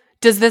guess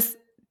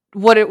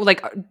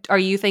are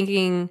you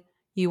thinking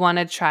you want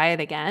to try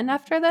it again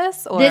after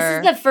this? Or this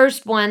is the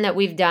first one that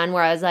we've done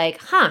where I was like,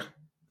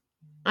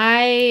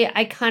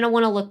 I kind of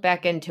want to look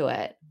back into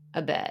it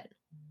a bit.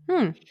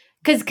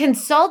 Because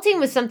consulting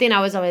was something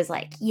I was always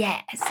like,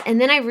 yes. And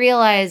then I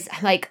realized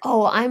like,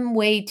 I'm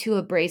way too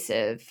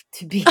abrasive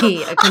to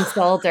be a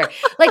consultant.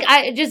 Like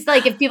I just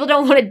like, if people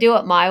don't want to do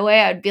it my way,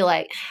 I'd be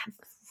like,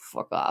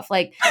 fuck off.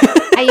 Like,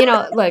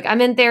 look,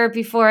 I'm in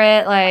therapy for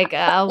it. Like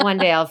one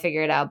day I'll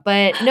figure it out.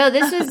 But no,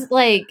 this was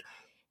like,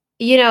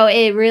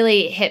 it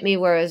really hit me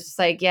where it was just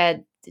like, yeah,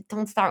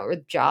 don't start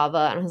with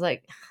Java. And I was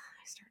like,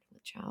 I started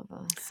with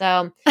Java.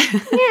 So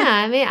yeah,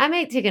 I mean, I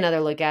might take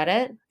another look at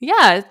it.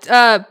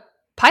 Yeah.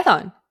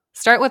 Python.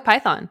 Start with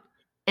Python.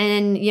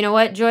 And you know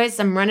what, Joyce?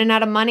 I'm running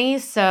out of money,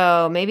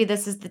 so maybe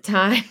this is the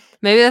time.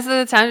 Maybe this is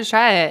the time to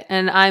try it.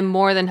 And I'm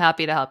more than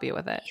happy to help you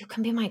with it. You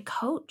can be my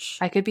coach.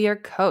 I could be your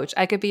coach.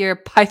 I could be your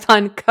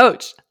Python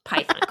coach.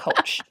 Python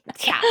coach.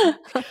 Yeah.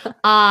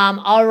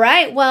 All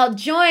right. Well,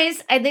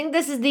 Joyce, I think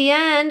this is the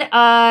end.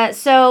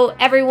 So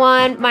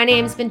everyone, my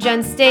name's been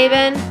Jen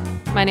Staben.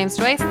 My name's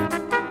Joyce.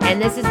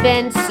 And this has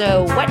been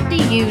So What Do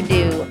You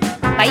Do?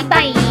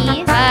 Bye-bye.